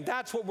that we're in.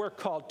 That's what we're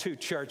called to,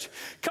 church.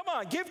 Come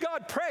on, give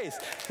God praise.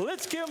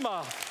 Let's give him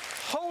a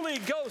Holy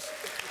Ghost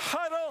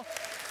huddle.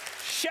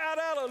 Shout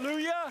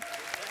hallelujah.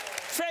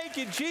 Thank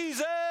you,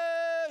 Jesus.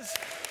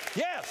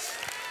 Yes.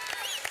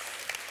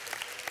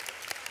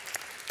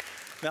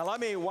 Now,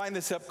 let me wind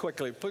this up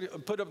quickly.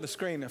 Put up the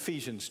screen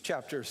Ephesians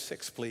chapter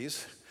 6,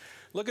 please.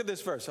 Look at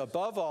this verse.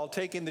 Above all,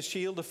 taking the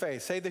shield of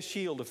faith. Say the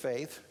shield of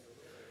faith,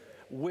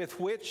 with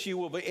which you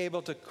will be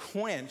able to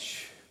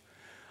quench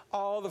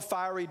all the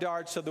fiery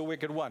darts of the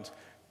wicked ones.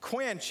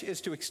 Quench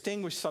is to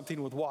extinguish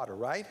something with water,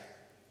 right?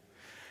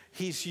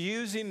 He's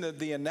using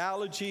the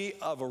analogy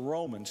of a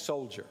Roman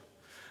soldier.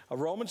 A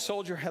Roman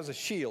soldier has a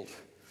shield,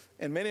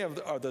 and many of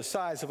them are the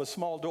size of a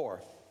small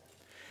door.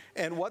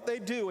 And what they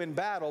do in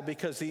battle,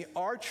 because the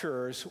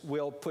archers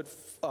will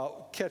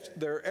catch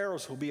their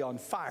arrows will be on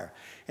fire,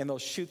 and they'll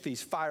shoot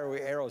these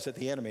fiery arrows at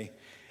the enemy,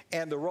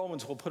 and the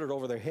Romans will put it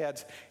over their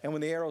heads. And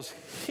when the arrows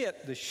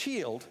hit the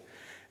shield,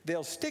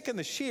 they'll stick in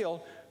the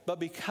shield, but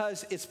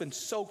because it's been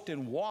soaked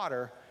in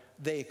water,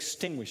 they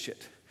extinguish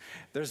it.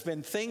 There's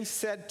been things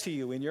said to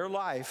you in your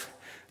life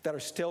that are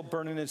still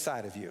burning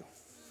inside of you.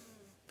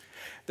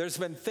 There's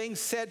been things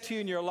said to you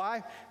in your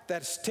life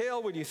that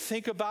still, when you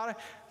think about it,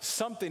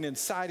 something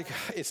inside,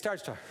 it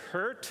starts to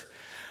hurt.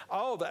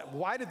 Oh,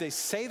 why did they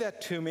say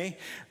that to me?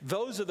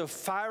 Those are the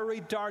fiery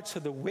darts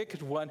of the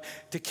wicked one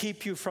to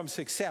keep you from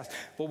success.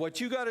 But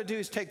what you got to do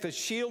is take the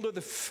shield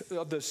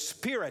of the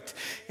Spirit,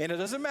 and it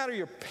doesn't matter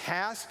your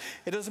past.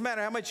 It doesn't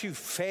matter how much you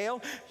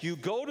fail. You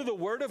go to the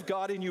Word of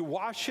God and you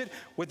wash it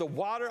with the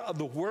water of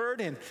the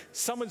Word, and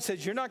someone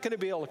says, you're not going to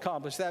be able to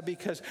accomplish that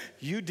because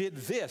you did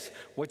this.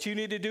 What you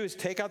need to do is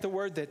take out the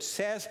Word that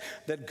says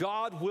that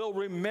God will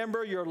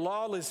remember your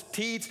lawless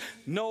deeds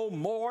no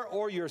more,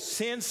 or your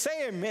sins.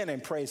 Say amen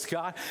and praise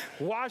God.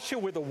 Wash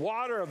it with the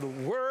water of the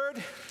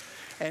Word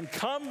and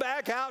come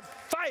back out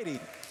fighting.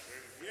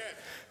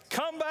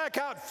 Come back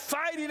out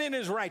fighting in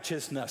his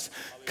righteousness.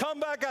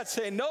 Come back out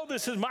saying, no,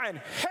 this is my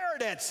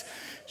inheritance.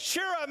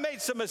 Sure, I made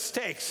some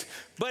mistakes,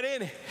 but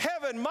in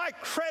heaven, my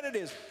credit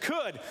is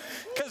good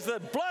because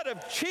the blood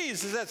of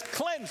Jesus has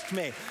cleansed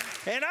me,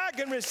 and I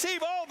can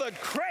receive all the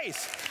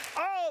grace,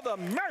 all the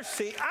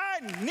mercy I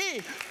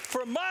need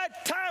for my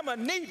time of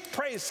need,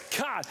 praise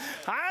God.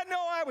 I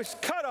know I was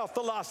cut off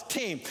the lost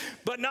team,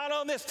 but not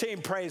on this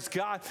team, praise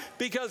God,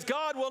 because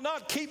God will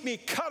not keep me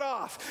cut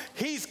off.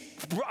 He's...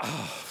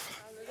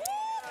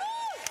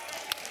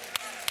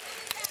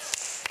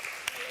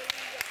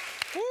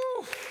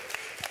 Woo.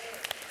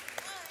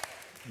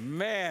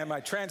 Man, my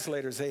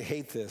translators, they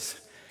hate this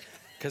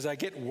because I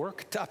get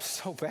worked up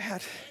so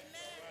bad.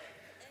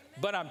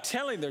 But I'm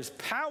telling you, there's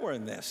power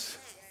in this.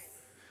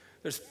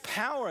 There's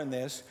power in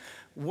this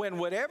when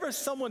whatever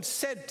someone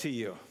said to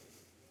you,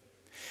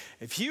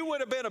 if you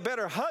would have been a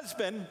better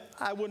husband,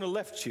 I wouldn't have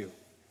left you.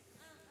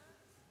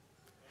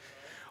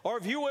 Or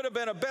if you would have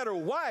been a better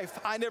wife,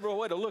 I never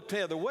would have looked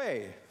the other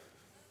way.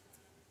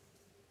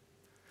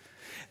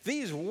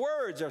 These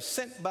words are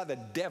sent by the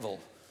devil.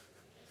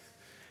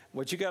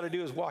 What you got to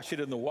do is wash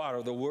it in the water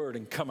of the Word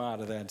and come out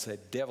of there and say,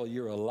 devil,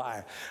 you're a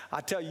liar.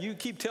 I tell you, you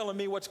keep telling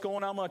me what's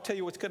going on, I'm going to tell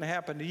you what's going to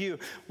happen to you.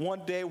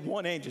 One day,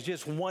 one angel,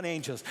 just one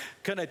angel's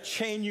going to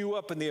chain you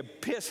up in the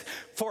abyss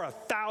for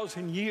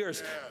 1,000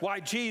 years while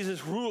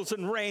Jesus rules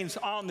and reigns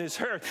on this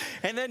earth.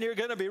 And then you're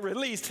going to be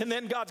released, and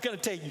then God's going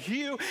to take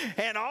you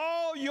and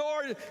all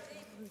your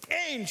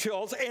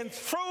angels and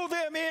throw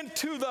them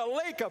into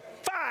the lake of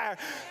fire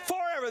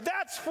forever.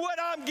 That's what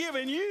I'm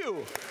giving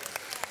you.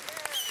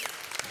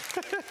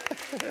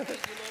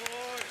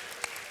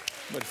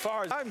 But as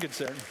far as I'm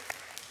concerned,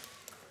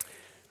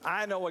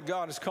 I know what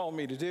God has called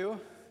me to do,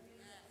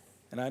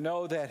 and I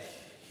know that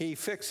He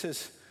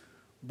fixes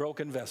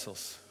broken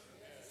vessels.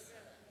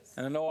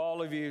 And I know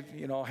all of you,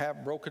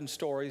 have broken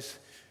stories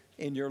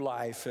in your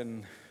life.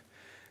 And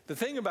the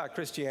thing about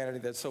Christianity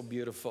that's so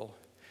beautiful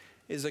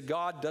is that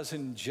God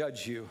doesn't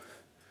judge you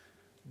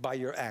by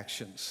your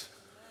actions.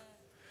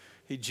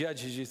 He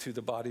judges you through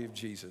the body of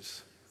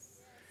Jesus.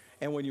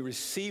 And when you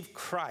receive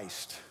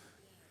Christ,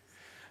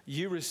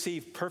 you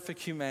receive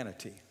perfect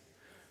humanity,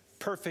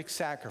 perfect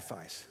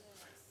sacrifice,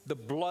 the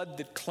blood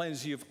that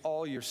cleanses you of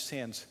all your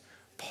sins.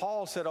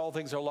 Paul said all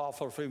things are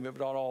lawful for me, but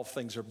not all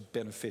things are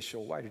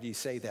beneficial. Why did he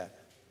say that?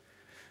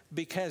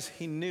 Because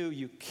he knew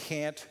you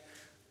can't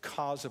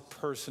cause a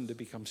person to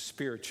become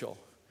spiritual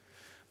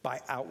by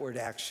outward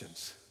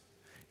actions.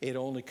 It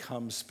only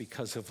comes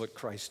because of what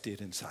Christ did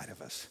inside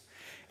of us.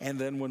 And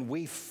then when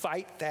we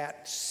fight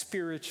that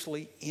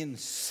spiritually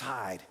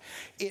inside,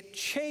 it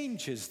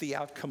changes the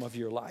outcome of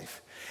your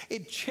life.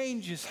 It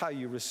changes how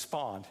you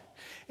respond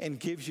and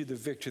gives you the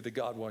victory that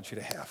God wants you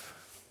to have.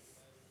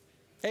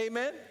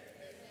 Amen?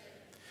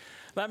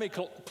 Let me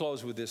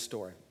close with this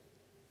story.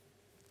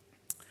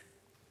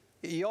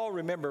 You all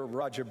remember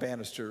Roger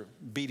Bannister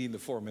beating the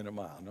 4-minute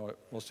mile. I know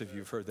most of you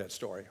have heard that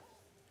story.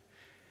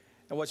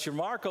 And what's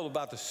remarkable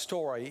about the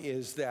story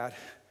is that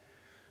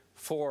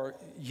for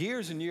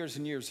years and years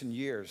and years and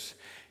years,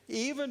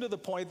 even to the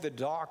point that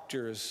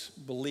doctors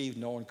believed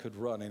no one could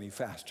run any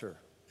faster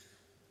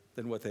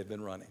than what they'd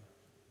been running,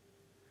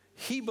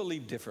 he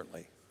believed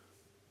differently.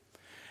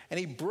 And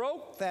he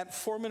broke that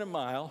 4-minute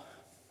mile,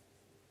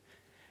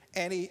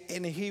 and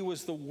he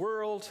was the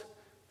world's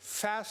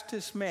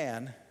fastest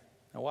man.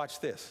 Now watch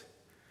this,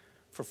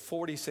 for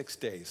 46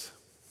 days.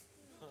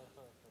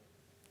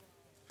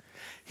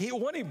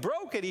 When he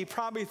broke it, he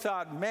probably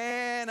thought,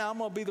 man, I'm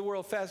going to be the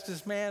world's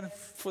fastest man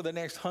for the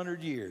next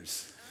 100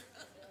 years.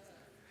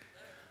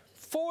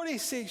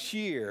 46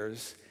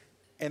 years,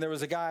 and there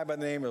was a guy by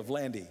the name of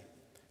Landy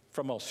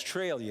from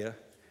Australia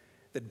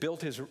that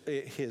built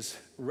his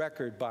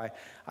record by,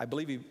 I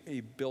believe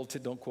he built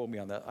it, don't quote me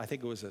on that, I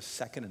think it was 1.5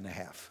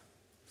 seconds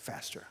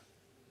faster.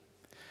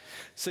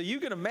 So you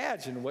can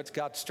imagine what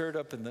got stirred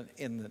up in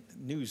the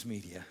news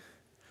media.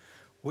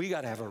 We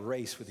got to have a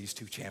race with these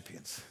two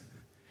champions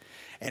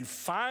and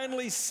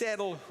finally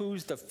settle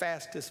who's the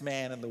fastest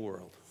man in the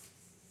world.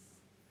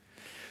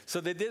 So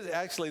they did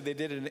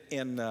it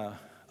in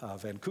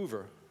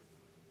Vancouver.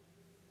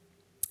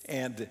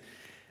 And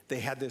they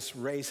had this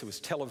race. It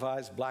was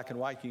televised, black and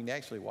white. You can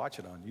actually watch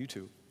it on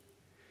YouTube.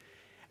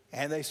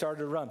 And they started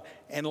to run.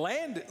 And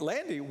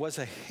Landy was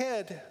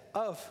ahead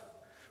of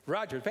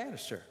Roger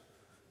Bannister.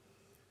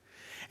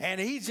 And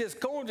he's just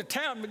going to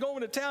town.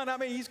 I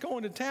mean, he's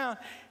going to town.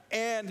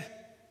 And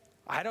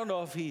I don't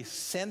know if he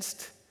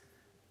sensed,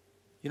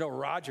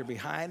 Roger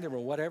behind him or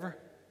whatever,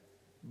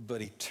 but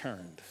he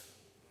turned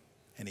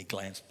and he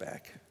glanced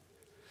back.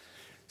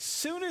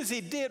 Soon as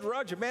he did,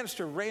 Roger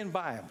Bannister ran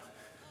by him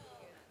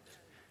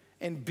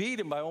and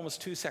beat him by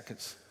almost 2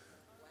 seconds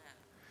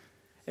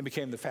and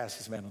became the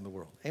fastest man in the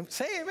world. And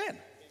say amen.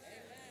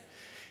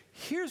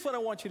 Here's what I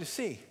want you to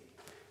see.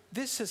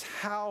 This is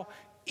how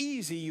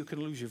easy you can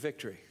lose your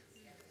victory.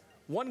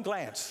 One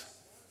glance.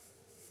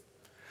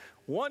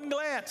 One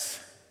glance.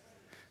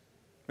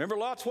 Remember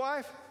Lot's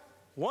wife?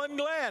 One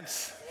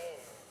glance.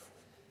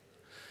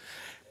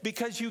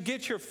 Because you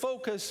get your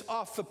focus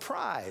off the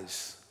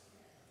prize.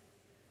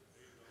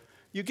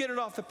 You get it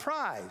off the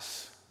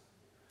prize.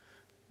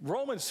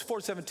 Romans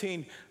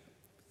 4:17,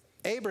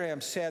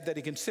 Abraham said that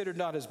he considered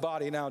not his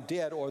body now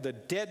dead or the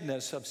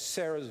deadness of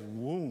Sarah's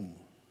womb.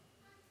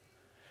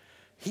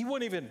 He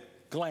wouldn't even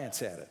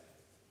glance at it.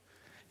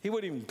 He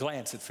wouldn't even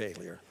glance at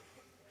failure.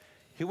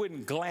 He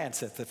wouldn't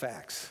glance at the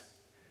facts.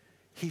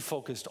 He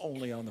focused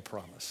only on the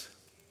promise.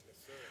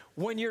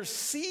 When you're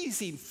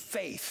seizing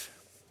faith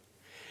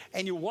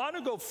and you want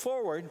to go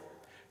forward,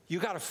 you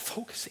got to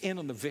focus in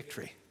on the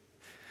victory.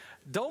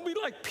 Don't be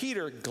like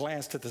Peter,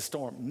 glanced at the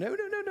storm.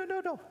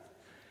 No.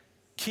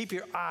 Keep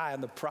your eye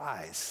on the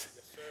prize.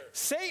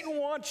 Satan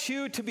wants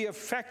you to be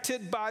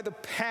affected by the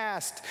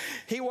past.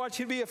 He wants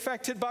you to be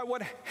affected by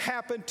what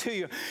happened to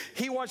you.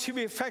 He wants you to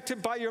be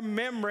affected by your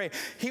memory.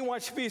 He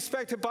wants you to be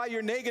affected by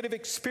your negative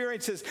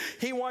experiences.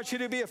 He wants you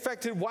to be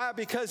affected. Why?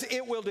 Because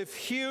it will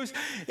diffuse.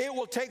 It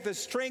will take the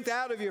strength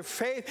out of your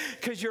faith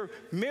because your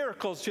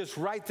miracle's just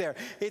right there.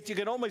 You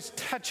can almost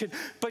touch it,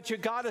 but you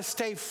got to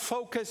stay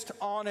focused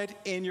on it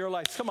in your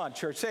life. Come on,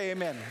 church. Say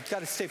amen. You got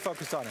to stay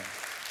focused on it.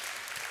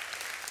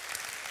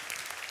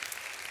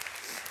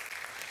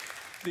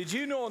 Did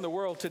you know in the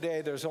world today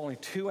there's only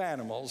 2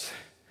 animals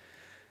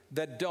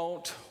that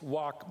don't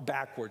walk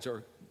backwards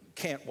or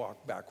can't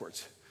walk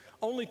backwards?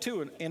 Only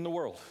 2 in the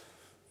world.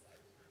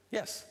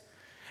 Yes.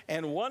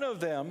 And one of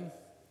them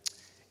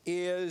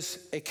is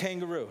a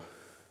kangaroo.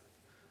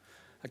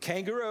 A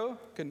kangaroo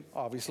can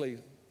obviously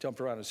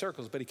jump around in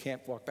circles, but he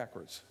can't walk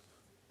backwards.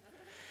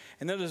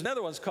 And then there's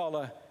another one, it's called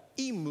a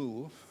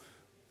emu,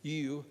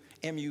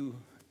 U-M-U,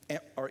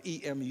 or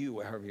E-M-U,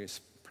 however you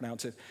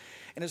pronounce it.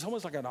 And it's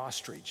almost like an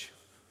ostrich.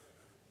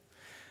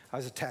 I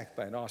was attacked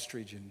by an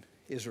ostrich in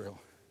Israel.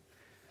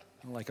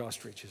 I don't like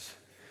ostriches.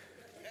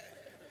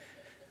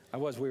 We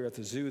were at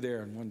the zoo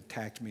there, and one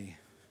attacked me,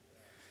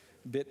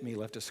 bit me,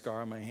 left a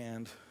scar on my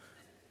hand.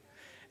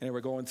 And they were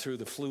going through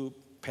the flu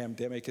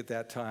pandemic at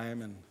that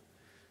time. And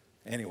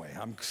anyway,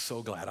 I'm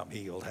so glad I'm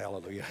healed.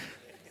 Hallelujah.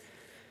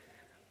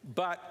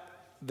 But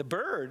the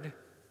bird,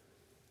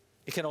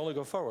 it can only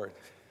go forward.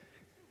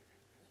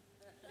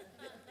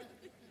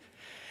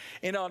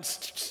 In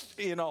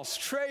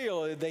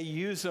Australia, they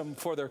use them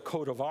for their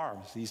coat of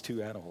arms, these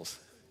 2 animals,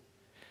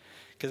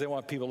 because they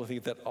want people to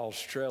think that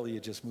Australia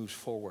just moves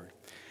forward.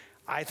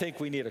 I think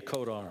we need a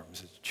coat of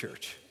arms as a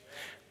church.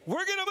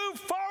 We're going to move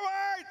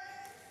forward.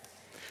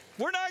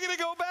 We're not going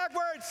to go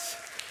backwards.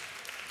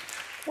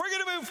 We're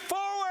going to move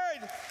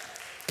forward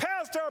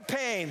past our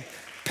pain,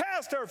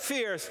 past our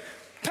fears,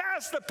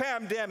 past the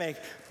pandemic,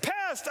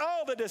 past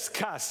all the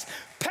disgust,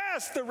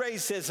 past the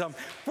racism.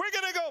 We're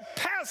going to go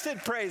past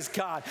it, praise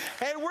God.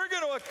 And we're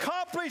going to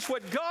accomplish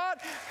what God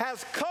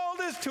has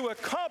called us to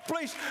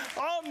accomplish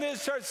on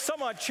this earth.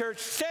 Come on, church.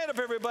 Stand up,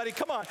 everybody.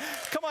 Come on.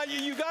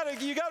 You got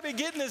to be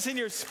getting this in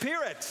your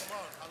spirit.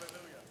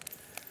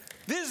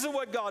 This is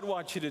what God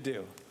wants you to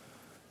do.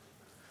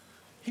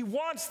 He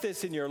wants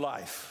this in your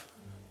life.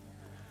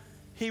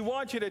 He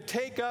wants you to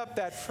take up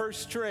that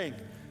first string,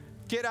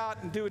 get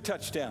out and do a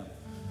touchdown.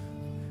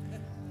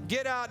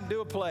 Get out and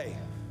do a play.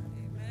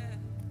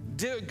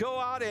 Go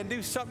out and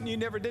do something you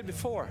never did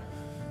before.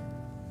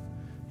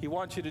 He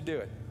wants you to do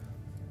it.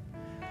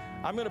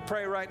 I'm going to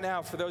pray right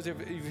now for those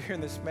of you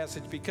hearing this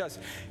message, because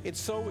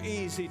it's so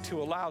easy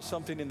to allow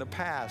something in the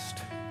past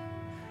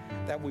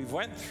that we've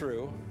went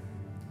through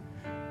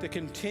to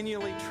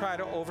continually try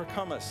to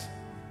overcome us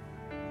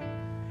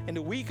and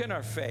to weaken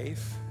our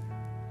faith.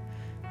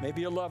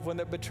 Maybe a loved one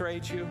that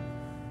betrayed you,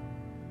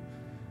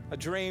 a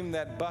dream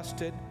that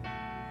busted,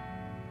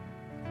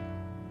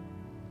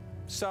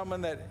 someone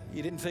that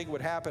you didn't think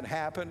would happen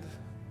happened,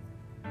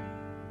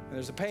 and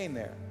there's a pain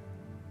there.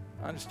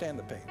 I understand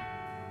the pain.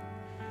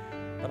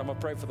 But I'm going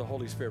to pray for the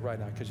Holy Spirit right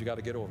now, because you got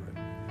to get over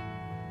it.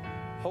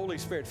 Holy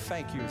Spirit,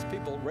 thank you as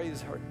people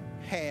raise their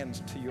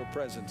hands to your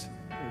presence,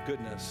 your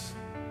goodness.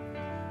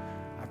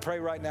 I pray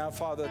right now,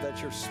 Father,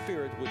 that your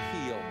Spirit would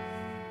heal.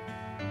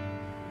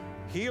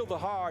 Heal the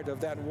heart of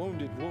that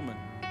wounded woman.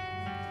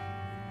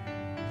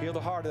 Heal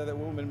the heart of that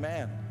wounded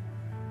man.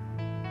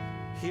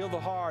 Heal the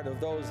heart of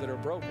those that are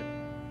broken.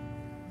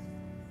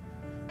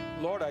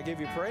 Lord, I give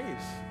you praise.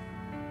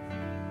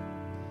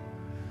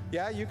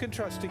 Yeah, you can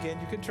trust again,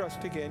 you can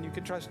trust again, you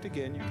can trust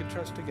again, you can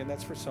trust again.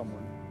 That's for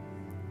someone.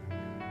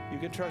 You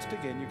can trust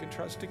again, you can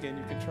trust again,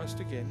 you can trust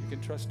again, you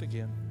can trust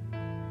again.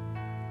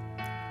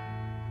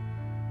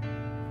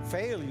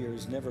 Failure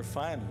is never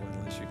final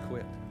unless you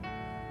quit.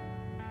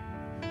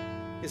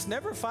 It's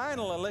never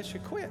final unless you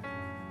quit.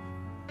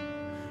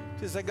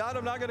 Just say, God,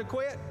 I'm not going to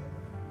quit.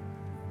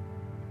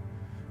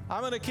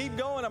 I'm going to keep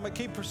going. I'm going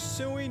to keep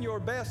pursuing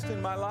your best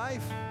in my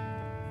life.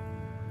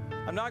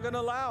 I'm not going to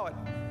allow it.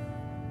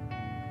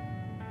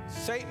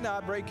 Satan,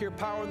 I break your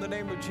power in the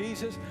name of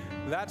Jesus.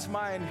 That's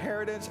my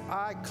inheritance.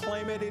 I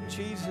claim it in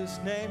Jesus'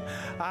 name.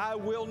 I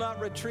will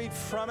not retreat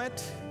from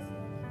it.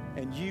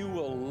 And you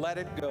will let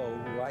it go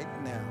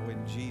right now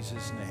in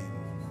Jesus' name.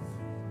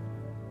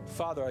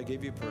 Father, I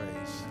give you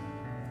praise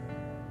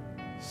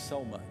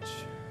so much.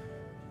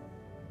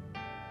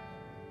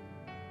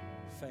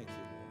 Thank you,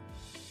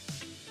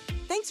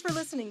 Lord. Thanks for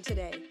listening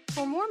today.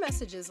 For more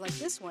messages like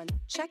this one,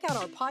 check out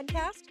our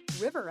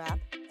podcast, River app,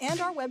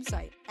 and our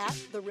website at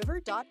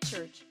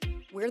theriver.church.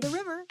 We're the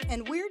River,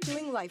 and we're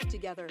doing life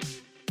together.